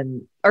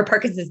 or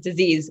Parkinson's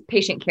disease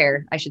patient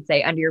care, I should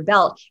say, under your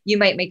belt, you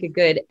might make a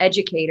good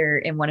educator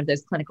in one of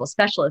those clinical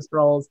specialist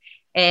roles.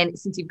 And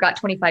since you've got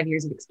 25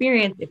 years of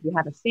experience, if you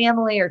have a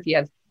family or if you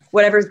have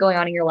whatever's going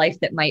on in your life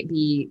that might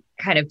be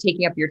kind of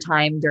taking up your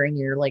time during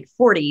your like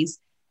 40s,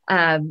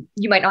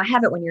 you might not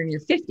have it when you're in your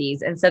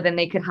 50s. And so then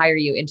they could hire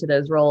you into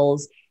those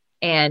roles.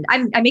 And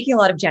I'm making a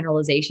lot of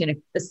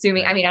generalization,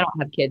 assuming, I don't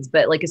have kids,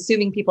 but like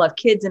assuming people have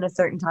kids in a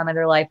certain time of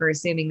their life, or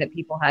assuming that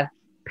people have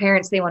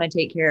parents they want to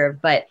take care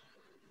of. But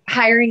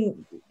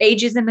hiring,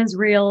 ageism is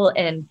real,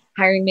 and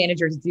hiring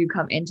managers do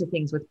come into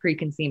things with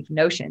preconceived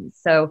notions.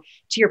 So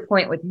to your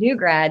point with new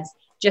grads,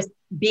 just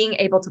being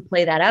able to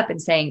play that up and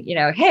saying,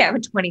 hey, I'm a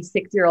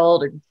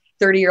 26-year-old or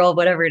 30-year-old,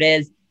 whatever it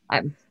is.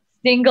 I'm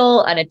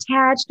single,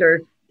 unattached,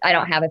 or I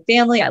don't have a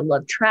family. I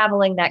love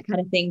traveling, that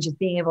kind of thing. Just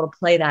being able to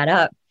play that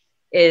up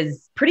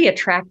is pretty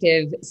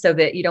attractive, so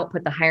that you don't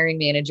put the hiring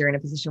manager in a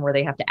position where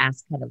they have to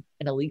ask kind of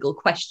an illegal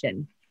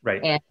question.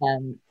 Right.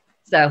 And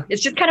so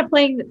it's just kind of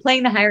playing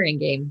the hiring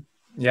game.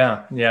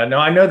 Yeah. No,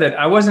 I know that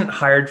I wasn't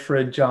hired for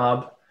a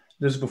job.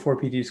 This was before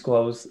PT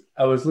school.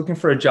 I was looking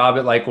for a job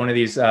at like one of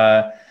these,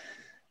 like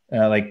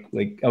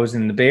I was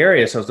in the Bay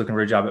Area. So I was looking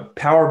for a job at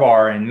Power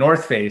Bar and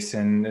North Face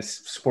and this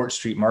Sports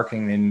Street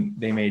Marketing. And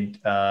they made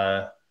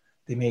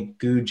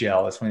goo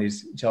gel. It's one of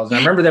these gels. And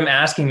I remember them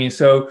asking me,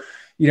 so,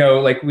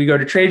 like we go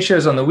to trade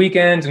shows on the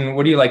weekends, and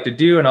what do you like to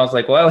do? And I was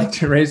like, well, I like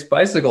to race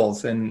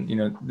bicycles. And,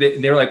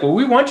 they were like, well,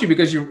 we want you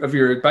because of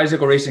your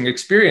bicycle racing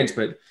experience,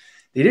 but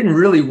they didn't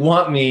really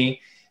want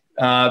me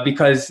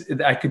because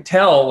I could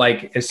tell,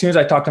 like, as soon as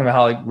I talked to them about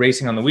how like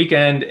racing on the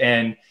weekend,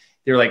 and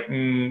they were like,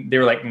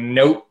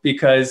 nope,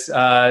 because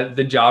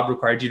the job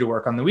required you to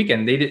work on the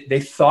weekend. They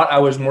thought I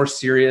was more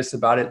serious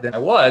about it than I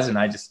was. And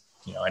I just,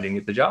 I didn't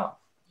get the job,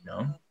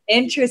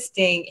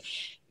 Interesting.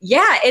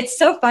 Yeah, it's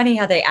so funny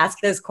how they ask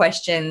those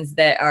questions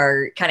that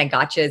are kind of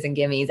gotchas and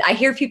gimmies. I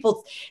hear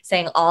people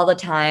saying all the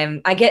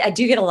time. I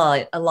do get a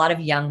lot of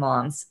young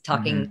moms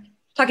talking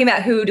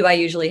about who do I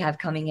usually have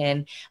coming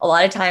in. A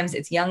lot of times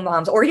it's young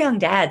moms or young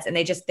dads, and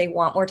they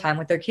want more time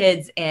with their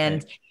kids,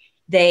 and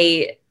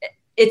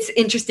it's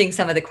interesting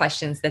some of the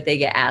questions that they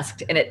get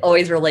asked, and it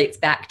always relates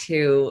back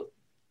to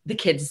the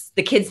kids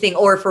thing.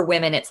 Or for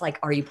women, it's like,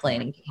 are you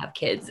planning to have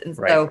kids? And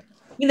so,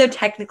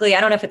 technically,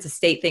 I don't know if it's a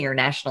state thing or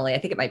nationally, I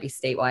think it might be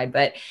statewide,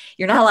 but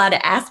you're not allowed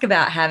to ask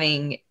about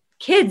having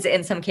kids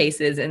in some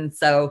cases. And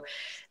so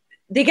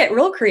they get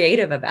real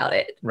creative about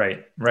it.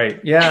 Right.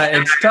 Yeah,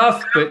 it's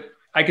tough, but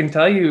I can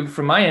tell you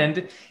from my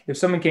end, if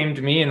someone came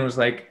to me and was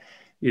like,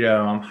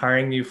 I'm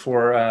hiring you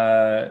for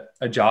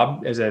a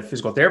job as a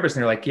physical therapist,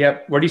 and they're like,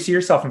 yep, where do you see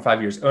yourself in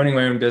 5 years? Owning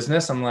my own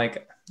business? I'm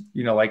like,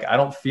 I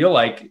don't feel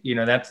like,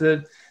 that's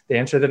the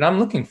answer that I'm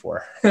looking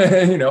for.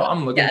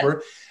 I'm looking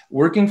for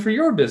working for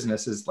your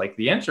business is like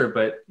the answer,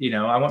 but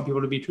I want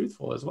people to be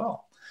truthful as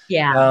well.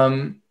 Yeah.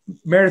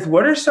 Meredith,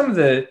 what are some of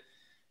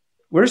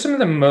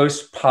the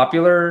most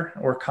popular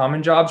or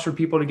common jobs for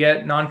people to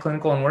get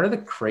non-clinical, and what are the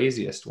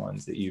craziest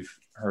ones that you've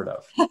heard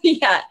of?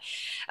 Yeah.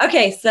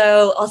 Okay.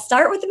 So I'll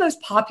start with the most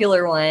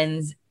popular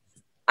ones.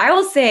 I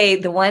will say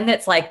the one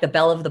that's like the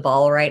belle of the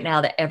ball right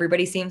now that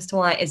everybody seems to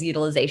want is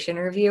utilization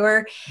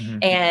reviewer.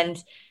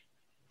 And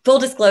full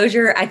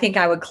disclosure, I think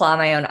I would claw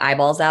my own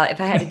eyeballs out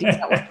if I had to do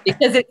that one,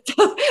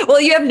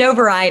 because you have no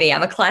variety.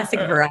 I'm a classic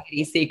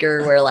variety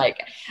seeker where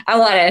like, I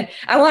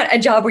want a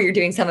job where you're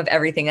doing some of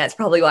everything. That's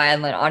probably why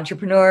I'm an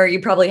entrepreneur.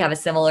 You probably have a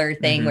similar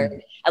thing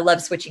where I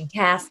love switching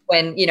tasks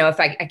when, if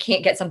I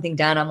can't get something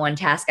done on one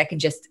task, I can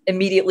just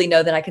immediately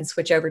know that I can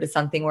switch over to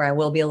something where I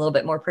will be a little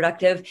bit more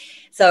productive.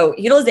 So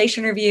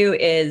utilization review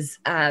is,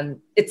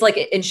 it's like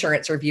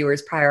insurance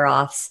reviewers, prior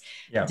auths,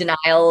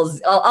 denials,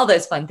 all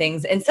those fun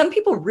things. And some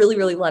people really,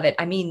 really love it.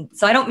 I mean,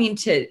 so I don't mean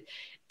to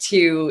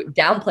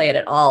downplay it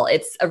at all.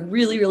 It's a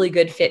really, really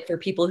good fit for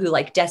people who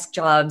like desk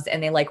jobs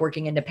and they like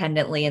working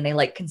independently and they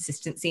like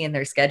consistency in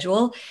their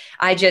schedule.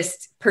 I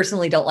just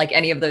personally don't like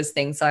any of those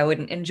things, so I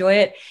wouldn't enjoy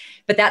it.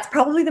 But that's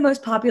probably the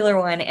most popular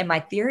one. And my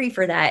theory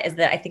for that is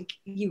that I think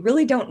you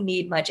really don't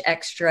need much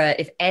extra,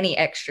 if any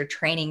extra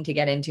training to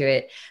get into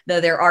it.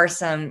 Though there are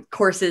some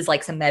courses,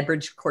 like some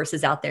MedBridge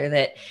courses out there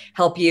that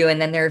help you.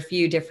 And then there are a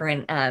few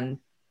different,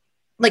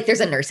 like there's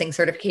a nursing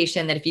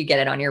certification that if you get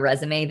it on your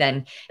resume,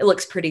 then it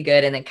looks pretty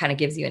good and it kind of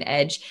gives you an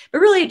edge. But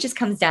really, it just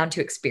comes down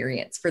to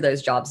experience for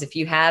those jobs. If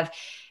you have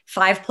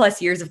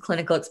 5+ years of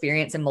clinical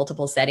experience in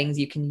multiple settings,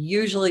 you can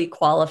usually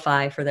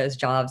qualify for those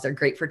jobs. They're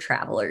great for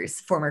travelers,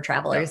 former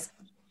travelers.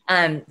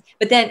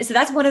 But then, so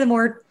that's one of the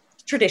more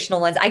traditional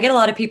ones. I get a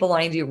lot of people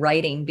wanting to do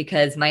writing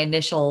because my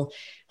initial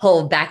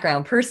whole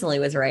background personally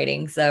was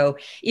writing. So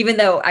even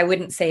though I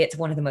wouldn't say it's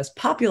one of the most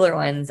popular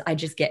ones, I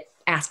just get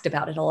asked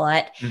about it a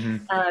lot.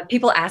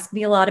 People ask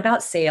me a lot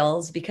about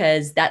sales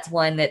because that's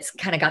one that's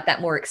kind of got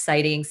that more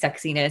exciting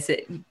sexiness.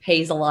 It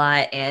pays a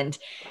lot. And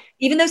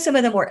even though some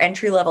of the more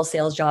entry-level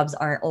sales jobs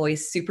aren't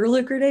always super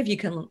lucrative, you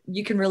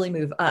can really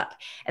move up.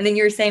 And then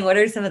you're saying, what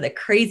are some of the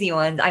crazy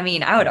ones? I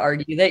mean, I would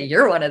argue that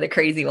you're one of the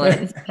crazy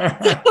ones.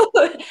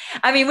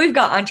 I mean, we've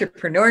got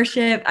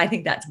entrepreneurship. I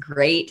think that's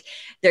great.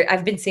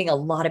 I've been seeing a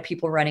lot of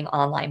people running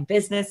online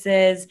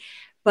businesses.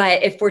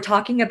 But if we're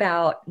talking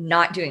about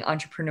not doing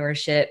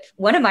entrepreneurship,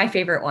 one of my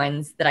favorite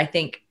ones that I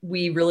think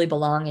we really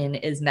belong in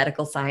is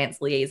medical science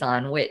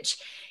liaison, which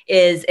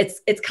is,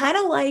 it's kind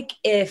of like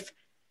if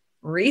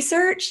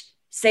research,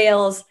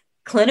 sales,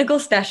 clinical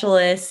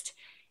specialist,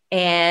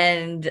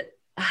 and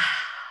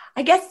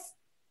I guess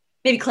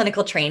maybe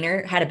clinical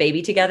trainer had a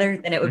baby together,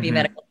 then it would be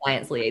medical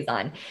science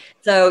liaison.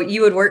 So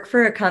you would work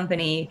for a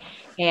company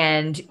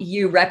and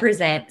you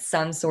represent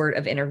some sort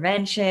of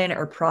intervention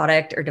or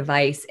product or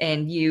device,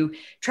 and you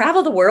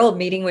travel the world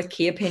meeting with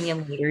key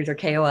opinion leaders, or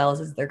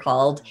KOLs as they're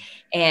called,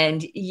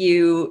 and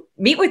you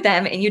meet with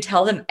them and you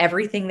tell them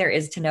everything there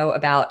is to know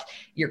about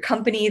your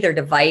company, their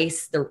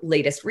device, the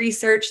latest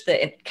research,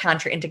 the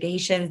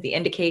contraindications, the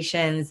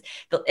indications.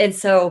 And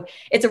so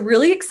it's a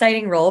really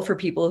exciting role for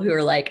people who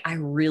are like, I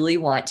really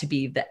want to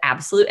be the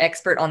absolute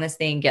expert on this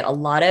thing, get a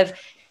lot of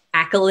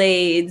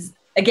accolades.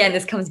 Again,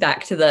 this comes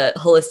back to the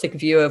holistic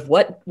view of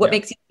what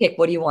makes you tick.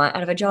 What do you want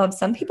out of a job?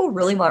 Some people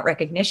really want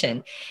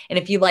recognition. And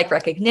if you like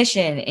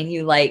recognition and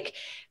you like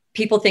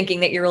people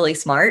thinking that you're really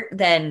smart,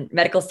 then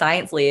medical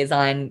science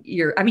liaison,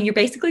 you're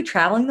basically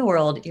traveling the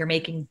world, you're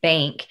making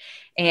bank,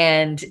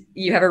 and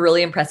you have a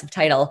really impressive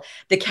title.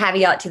 The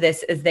caveat to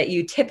this is that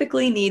you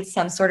typically need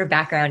some sort of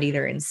background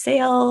either in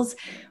sales,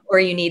 or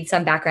you need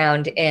some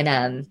background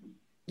in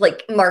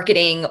like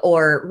marketing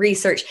or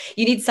research.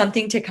 You need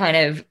something to kind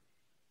of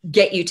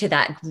get you to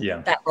that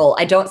role.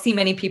 I don't see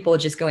many people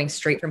just going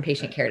straight from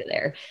patient care to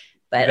there.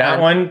 But that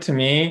one to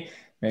me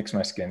makes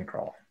my skin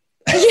crawl.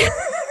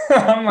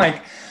 I'm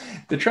like,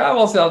 the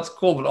travel sounds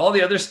cool, but all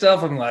the other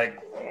stuff, I'm like,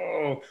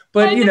 oh.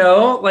 But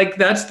like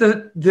that's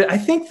I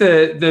think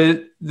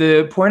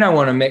the point I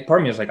want to make, part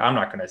of me is like, I'm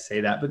not going to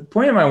say that, but the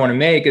point I want to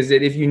make is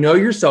that if you know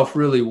yourself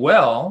really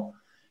well,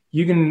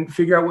 you can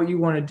figure out what you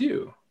want to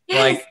do.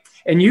 Like,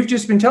 and you've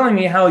just been telling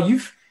me how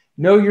you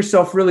know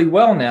yourself really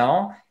well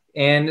now.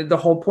 And the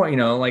whole point,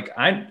 like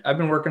I've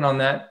been working on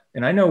that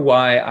and I know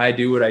why I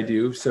do what I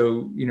do.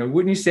 So,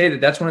 wouldn't you say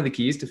that that's one of the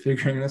keys to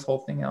figuring this whole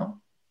thing out?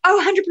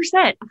 Oh,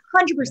 100%,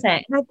 100%.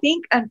 And I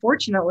think,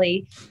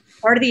 unfortunately,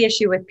 part of the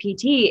issue with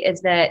PT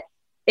is that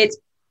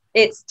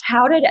it's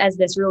touted as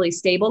this really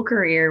stable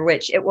career,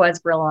 which it was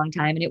for a long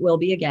time, and it will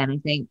be again, I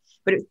think.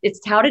 But it's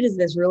touted as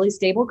this really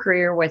stable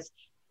career with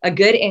a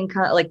good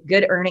income, like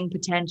good earning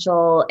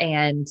potential.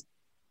 And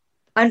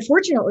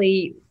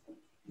unfortunately,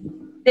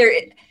 there,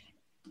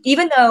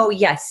 even though,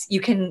 yes,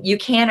 you can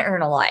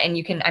earn a lot, and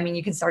you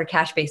can start a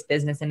cash-based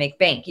business and make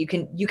bank. You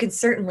can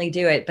certainly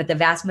do it, but the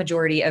vast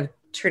majority of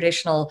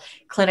traditional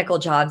clinical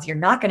jobs, you're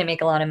not going to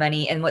make a lot of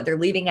money. And what they're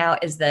leaving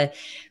out is that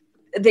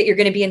you're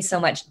going to be in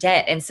so much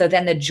debt. And so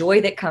then the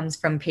joy that comes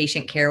from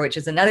patient care, which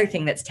is another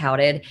thing that's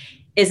touted,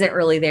 isn't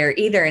really there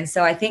either. And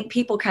so I think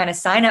people kind of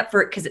sign up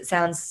for it because it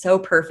sounds so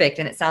perfect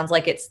and it sounds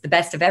like it's the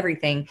best of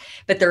everything.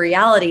 But the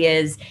reality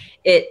is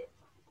it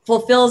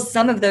fulfills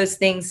some of those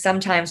things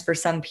sometimes for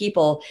some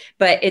people,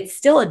 but it's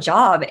still a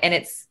job. And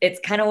it's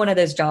kind of one of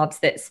those jobs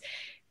that's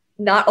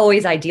not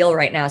always ideal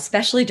right now,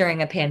 especially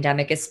during a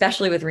pandemic,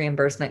 especially with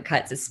reimbursement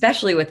cuts,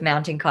 especially with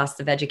mounting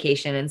costs of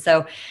education. And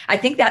so I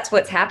think that's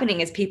what's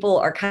happening is people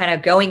are kind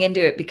of going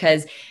into it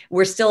because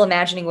we're still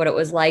imagining what it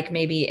was like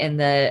maybe in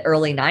the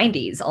early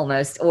 90s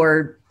almost,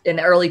 or in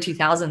the early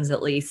 2000s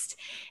at least.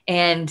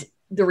 And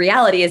the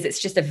reality is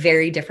it's just a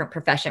very different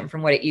profession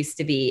from what it used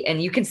to be.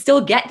 And you can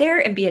still get there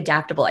and be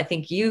adaptable. I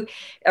think you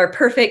are a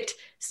perfect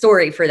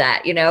story for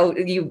that.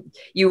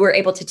 You were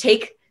able to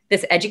take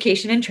this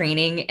education and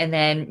training and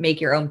then make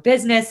your own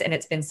business. And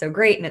it's been so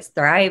great and it's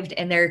thrived.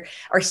 And there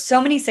are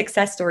so many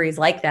success stories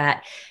like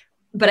that.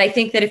 But I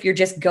think that if you're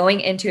just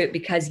going into it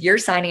because you're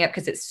signing up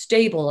because it's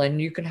stable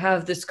and you can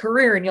have this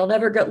career and you'll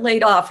never get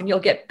laid off and you'll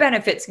get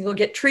benefits and you'll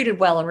get treated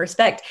well and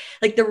respect,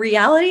 like the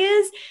reality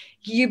is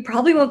you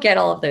probably won't get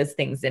all of those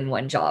things in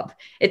one job.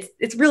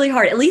 It's really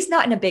hard, at least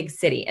not in a big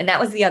city. And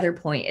that was the other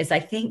point is I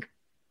think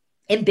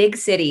in big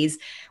cities,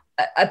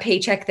 a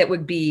paycheck that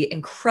would be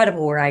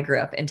incredible where I grew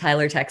up in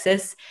Tyler,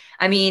 Texas.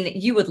 I mean,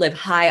 you would live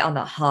high on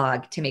the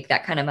hog to make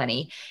that kind of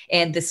money.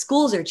 And the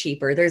schools are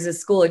cheaper. There's a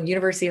school in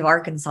University of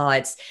Arkansas.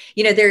 It's,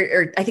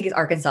 I think it's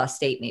Arkansas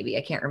State, maybe,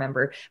 I can't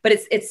remember, but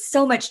it's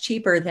so much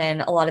cheaper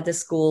than a lot of the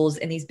schools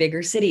in these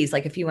bigger cities.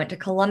 Like if you went to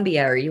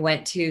Columbia or you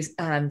went to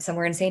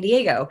somewhere in San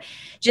Diego.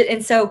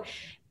 And so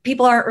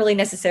people aren't really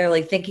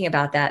necessarily thinking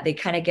about that. They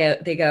kind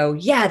of go,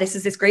 yeah, this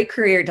is this great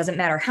career. It doesn't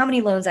matter how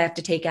many loans I have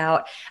to take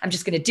out. I'm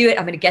just going to do it.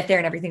 I'm going to get there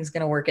and everything's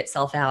going to work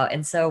itself out.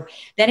 And so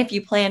then if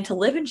you plan to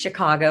live in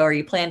Chicago or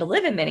you plan to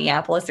live in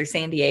Minneapolis or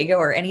San Diego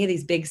or any of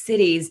these big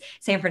cities,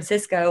 San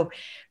Francisco,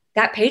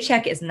 that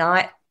paycheck is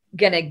not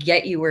going to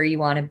get you where you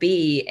want to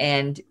be.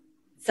 And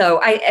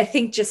so I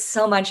think just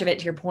so much of it,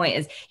 to your point,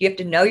 is you have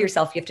to know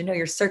yourself. You have to know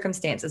your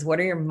circumstances. What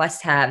are your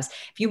must-haves?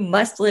 If you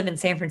must live in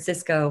San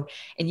Francisco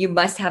and you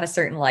must have a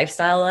certain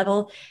lifestyle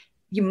level,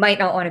 you might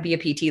not want to be a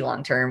PT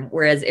long-term.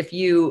 Whereas if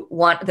you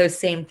want those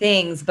same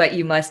things, but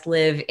you must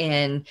live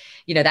in,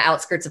 the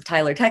outskirts of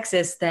Tyler,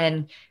 Texas,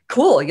 then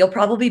cool. You'll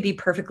probably be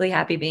perfectly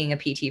happy being a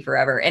PT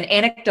forever. And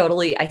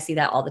anecdotally, I see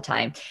that all the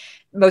time.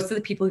 Most of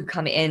the people who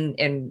come in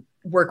and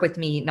work with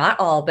me, not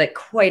all, but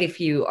quite a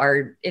few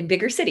are in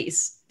bigger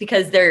cities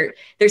because they're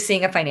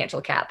seeing a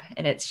financial cap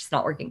and it's just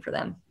not working for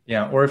them.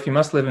 Yeah. Or if you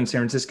must live in San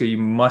Francisco, you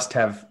must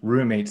have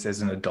roommates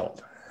as an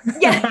adult.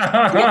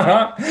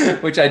 Yeah.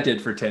 Which I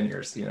did for 10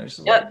 years, you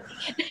just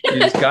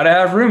got to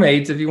have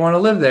roommates if you want to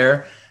live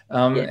there.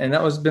 And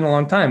that was been a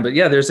long time, but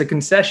yeah, there's a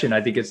concession.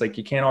 I think it's like,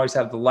 you can't always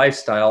have the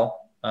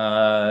lifestyle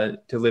to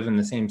live in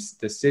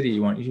the city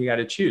you want. You got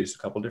to choose a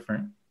couple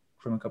different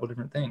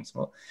things.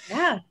 Well,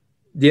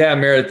 yeah,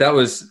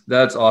 Meredith,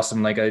 that's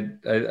awesome. Like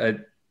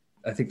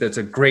I think that's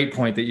a great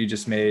point that you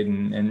just made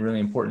and really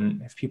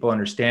important. If people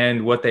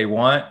understand what they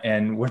want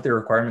and what their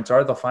requirements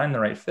are, they'll find the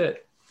right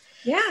fit.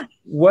 Yeah.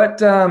 What,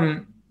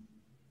 do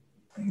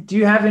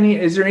you have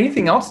is there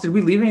anything else? Did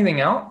we leave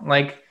anything out?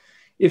 Like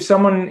if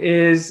someone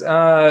is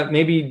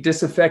maybe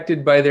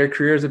disaffected by their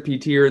career as a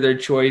PT or their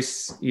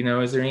choice,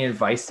 is there any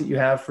advice that you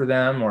have for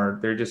them, or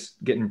they're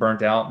just getting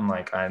burnt out and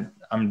like,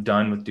 I'm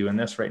done with doing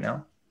this right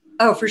now?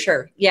 Oh, for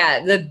sure.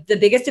 Yeah. The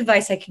biggest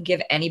advice I can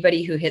give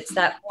anybody who hits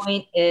that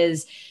point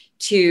is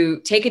to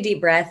take a deep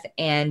breath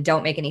and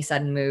don't make any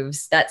sudden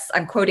moves.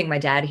 I'm quoting my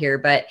dad here,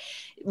 but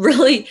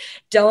really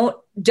don't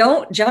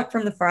jump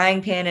from the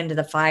frying pan into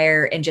the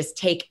fire and just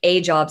take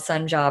a job,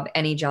 some job,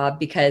 any job,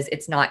 because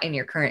it's not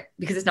your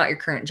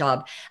current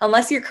job.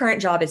 Unless your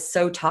current job is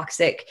so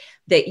toxic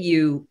that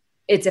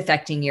it's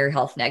affecting your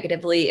health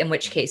negatively, in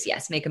which case,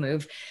 yes, make a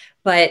move.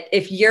 But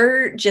if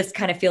you're just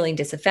kind of feeling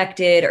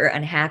disaffected or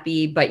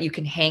unhappy, but you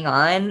can hang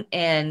on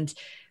and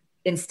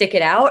stick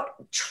it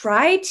out,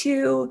 try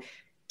to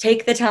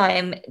take the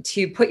time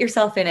to put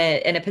yourself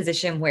in a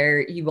position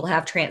where you will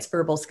have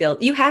transferable skills.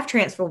 You have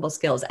transferable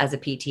skills as a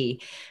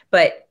PT,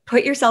 but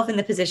put yourself in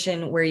the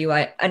position where you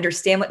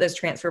understand what those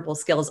transferable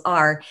skills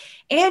are,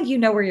 and you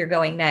know where you're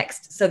going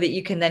next, so that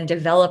you can then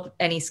develop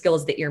any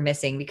skills that you're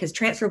missing, because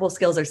transferable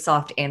skills are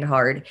soft and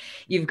hard.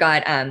 You've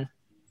got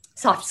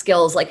soft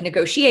skills like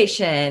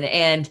negotiation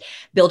and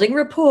building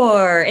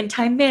rapport and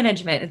time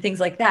management and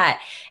things like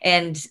that.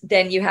 And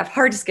then you have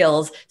hard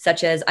skills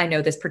such as, I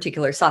know this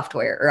particular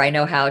software, or I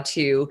know how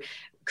to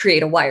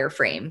create a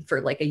wireframe for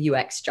like a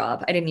UX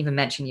job. I didn't even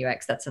mention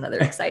UX. That's another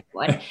exciting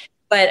one.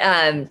 But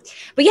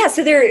yeah,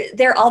 so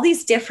there are all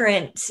these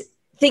different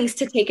things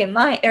to take in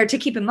mind, or to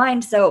keep in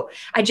mind. So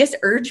I just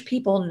urge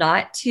people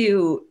not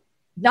to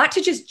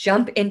just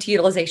jump into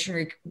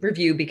utilization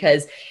review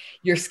because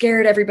you're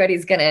scared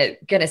everybody's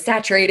gonna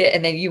saturate it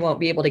and then you won't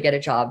be able to get a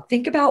job.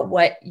 Think about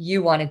what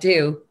you want to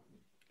do,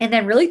 and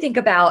then really think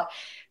about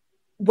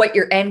what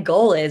your end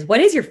goal is.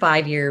 What is your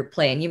 5-year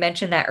plan? You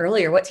mentioned that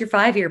earlier. What's your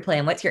 5-year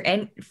plan? What's your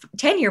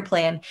 10-year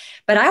plan?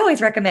 But I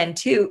always recommend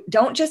too,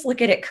 don't just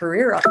look at it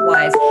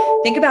career-wise.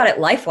 Think about it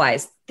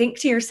life-wise. Think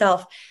to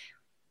yourself,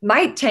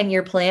 my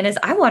 10-year plan is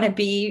I want to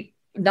be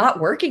not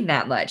working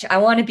that much. I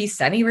want to be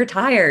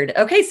semi-retired.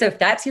 Okay. So if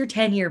that's your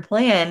 10-year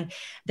plan,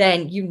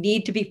 then you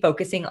need to be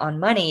focusing on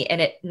money, and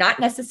it not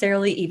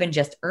necessarily even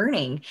just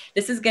earning.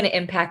 This is going to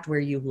impact where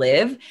you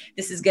live.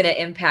 This is going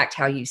to impact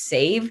how you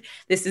save.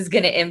 This is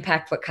going to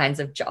impact what kinds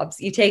of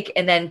jobs you take.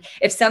 And then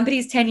if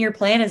somebody's 10-year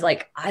plan is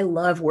like, I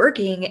love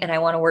working and I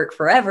want to work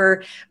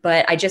forever,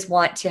 but I just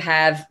want to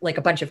have like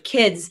a bunch of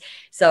kids,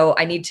 so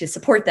I need to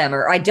support them,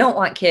 or I don't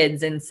want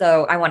kids, and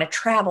so I want to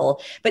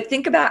travel. But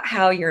think about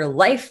how your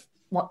life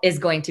is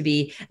going to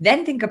be.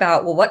 Then think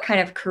about, well, what kind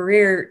of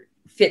career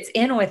fits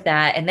in with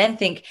that? And then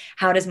think,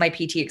 how does my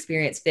PT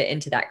experience fit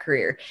into that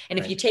career? And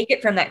if you take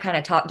it from that kind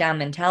of top-down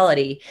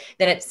mentality,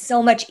 then it's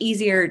so much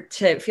easier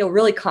to feel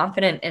really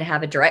confident and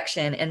have a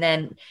direction. And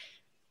then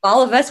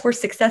all of us were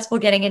successful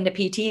getting into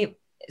PT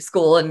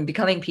school and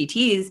becoming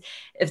PTs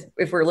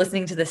if we're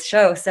listening to this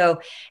show.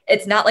 So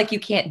it's not like you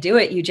can't do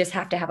it. You just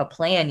have to have a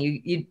plan.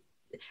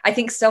 I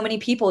think so many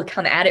people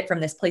come at it from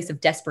this place of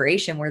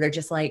desperation where they're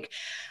just like,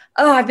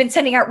 oh, I've been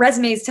sending out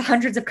resumes to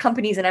hundreds of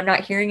companies and I'm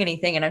not hearing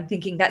anything. And I'm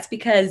thinking that's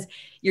because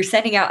you're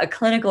sending out a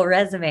clinical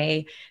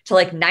resume to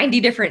like 90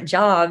 different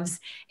jobs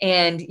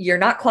and you're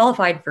not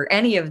qualified for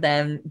any of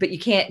them, but you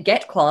can't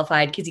get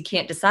qualified because you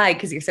can't decide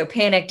because you're so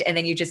panicked. And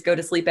then you just go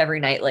to sleep every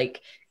night, like,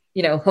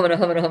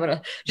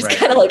 humana, just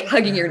kind of like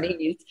hugging your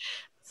knees.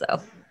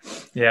 So.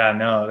 Yeah,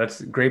 no, that's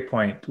a great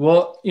point.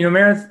 Well,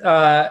 Meredith,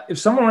 if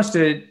someone wants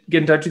to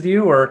get in touch with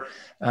you, or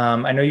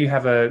I know you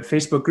have a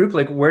Facebook group,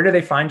 like where do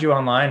they find you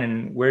online,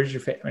 and what's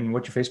your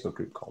Facebook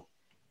group called?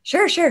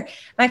 Sure.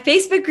 My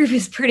Facebook group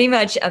is pretty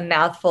much a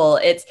mouthful.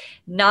 It's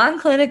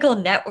non-clinical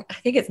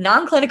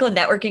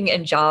networking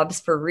and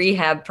jobs for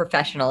rehab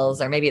professionals,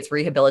 or maybe it's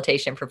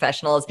rehabilitation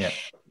professionals. Yeah.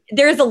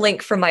 There's a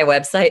link from my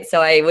website.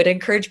 So I would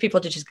encourage people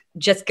to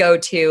just go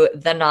to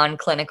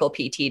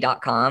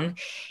thenonclinicalpt.com,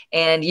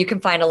 and you can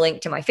find a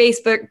link to my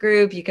Facebook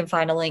group. You can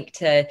find a link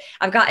to,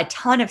 I've got a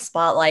ton of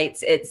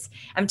spotlights.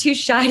 I'm too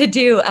shy to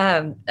do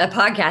a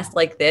podcast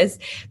like this,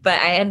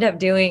 but I end up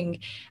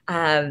doing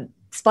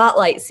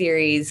spotlight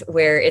series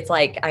where it's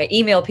like I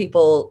email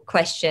people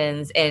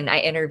questions and I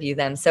interview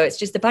them. So it's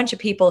just a bunch of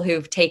people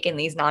who've taken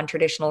these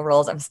non-traditional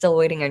roles. I'm still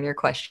waiting on your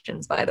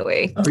questions, by the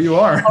way. Oh, you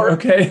are?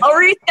 Okay. I'll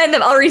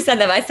resend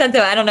them. I sent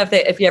them. I don't know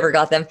if you ever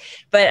got them,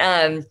 but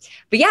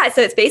yeah,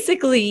 so it's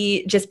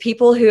basically just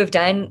people who have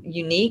done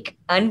unique,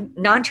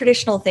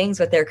 non-traditional things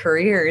with their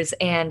careers.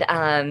 And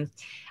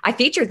I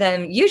feature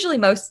them usually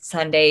most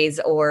Sundays,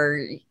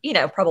 or,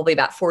 probably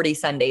about 40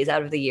 Sundays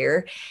out of the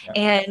year. Yeah.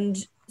 And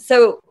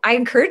so I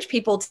encourage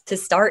people to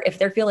start, if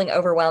they're feeling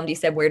overwhelmed. You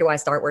said, where do I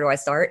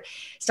start?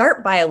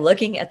 Start by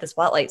looking at the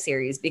Spotlight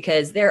series,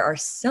 because there are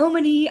so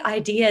many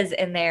ideas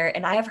in there.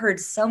 And I have heard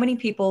so many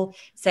people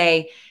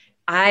say,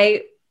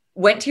 I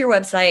went to your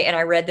website and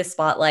I read the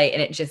Spotlight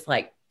and it just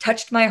like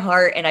touched my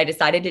heart and I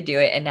decided to do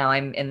it. And now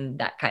I'm in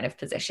that kind of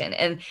position.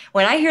 And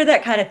when I hear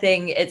that kind of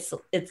thing, it's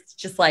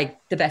just like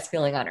the best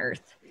feeling on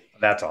earth.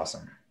 That's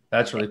awesome.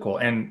 That's really cool.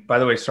 And by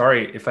the way,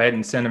 sorry if I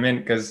hadn't sent them in,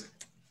 because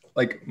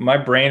like my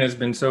brain has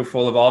been so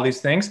full of all these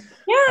things.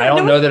 Yeah, I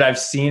don't know that I've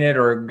seen it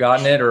or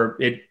gotten it, or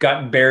it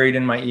got buried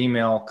in my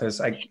email,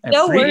 because I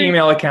have 3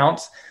 email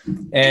accounts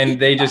and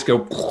they just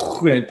go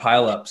and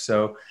pile up.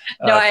 So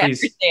I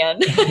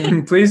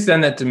understand. Please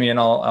send that to me and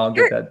I'll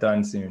get that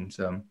done soon.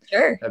 So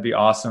that'd be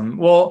awesome.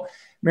 Well,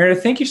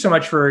 Meredith, thank you so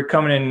much for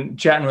coming and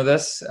chatting with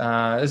us.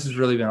 This has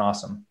really been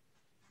awesome.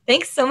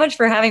 Thanks so much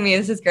for having me.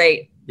 This is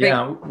great.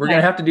 Yeah, we're going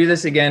to have to do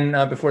this again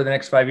before the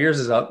next 5 years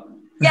is up.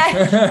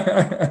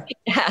 Yeah.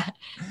 Yeah.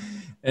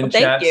 And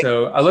chat.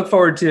 So I look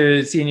forward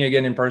to seeing you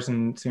again in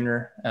person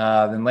sooner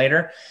than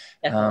later.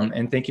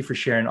 And thank you for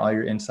sharing all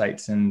your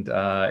insights and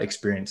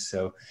experience.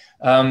 So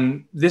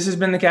this has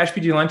been the Cash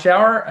PT Lunch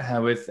Hour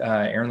with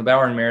Aaron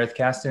LeBauer and Meredith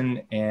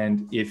Castin.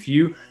 And if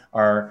you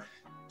are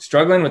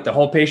struggling with the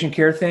whole patient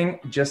care thing,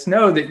 just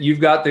know that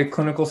you've got the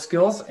clinical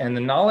skills and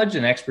the knowledge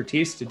and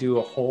expertise to do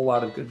a whole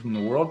lot of good in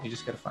the world. You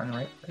just got to find the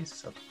right place.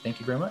 So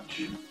thank you very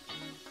much.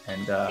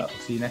 And we'll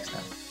see you next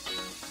time.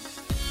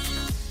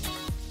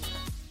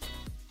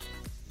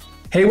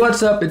 Hey,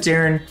 what's up? It's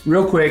Aaron.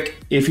 Real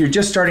quick, if you're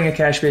just starting a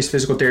cash-based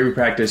physical therapy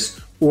practice,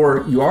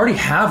 or you already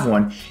have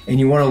one and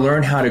you want to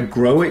learn how to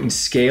grow it and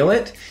scale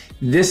it,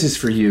 this is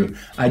for you.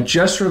 I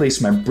just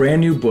released my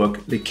brand new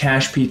book, The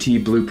Cash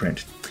PT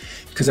Blueprint,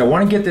 because I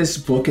want to get this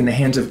book in the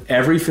hands of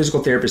every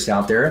physical therapist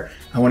out there.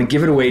 I want to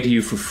give it away to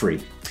you for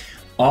free.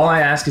 All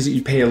I ask is that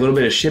you pay a little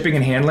bit of shipping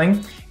and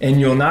handling,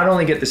 and you'll not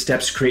only get the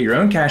steps to create your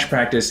own cash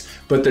practice,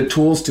 but the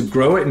tools to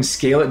grow it and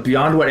scale it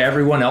beyond what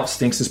everyone else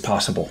thinks is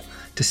possible.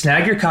 To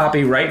snag your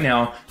copy right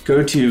now,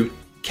 go to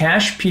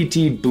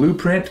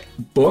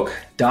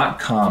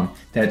cashptblueprintbook.com.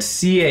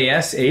 That's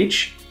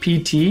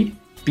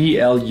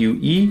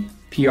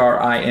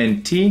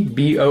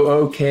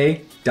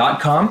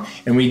cashptblueprintbook.com.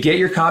 And when you get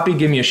your copy,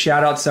 give me a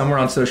shout out somewhere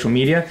on social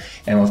media,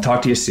 and we'll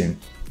talk to you soon.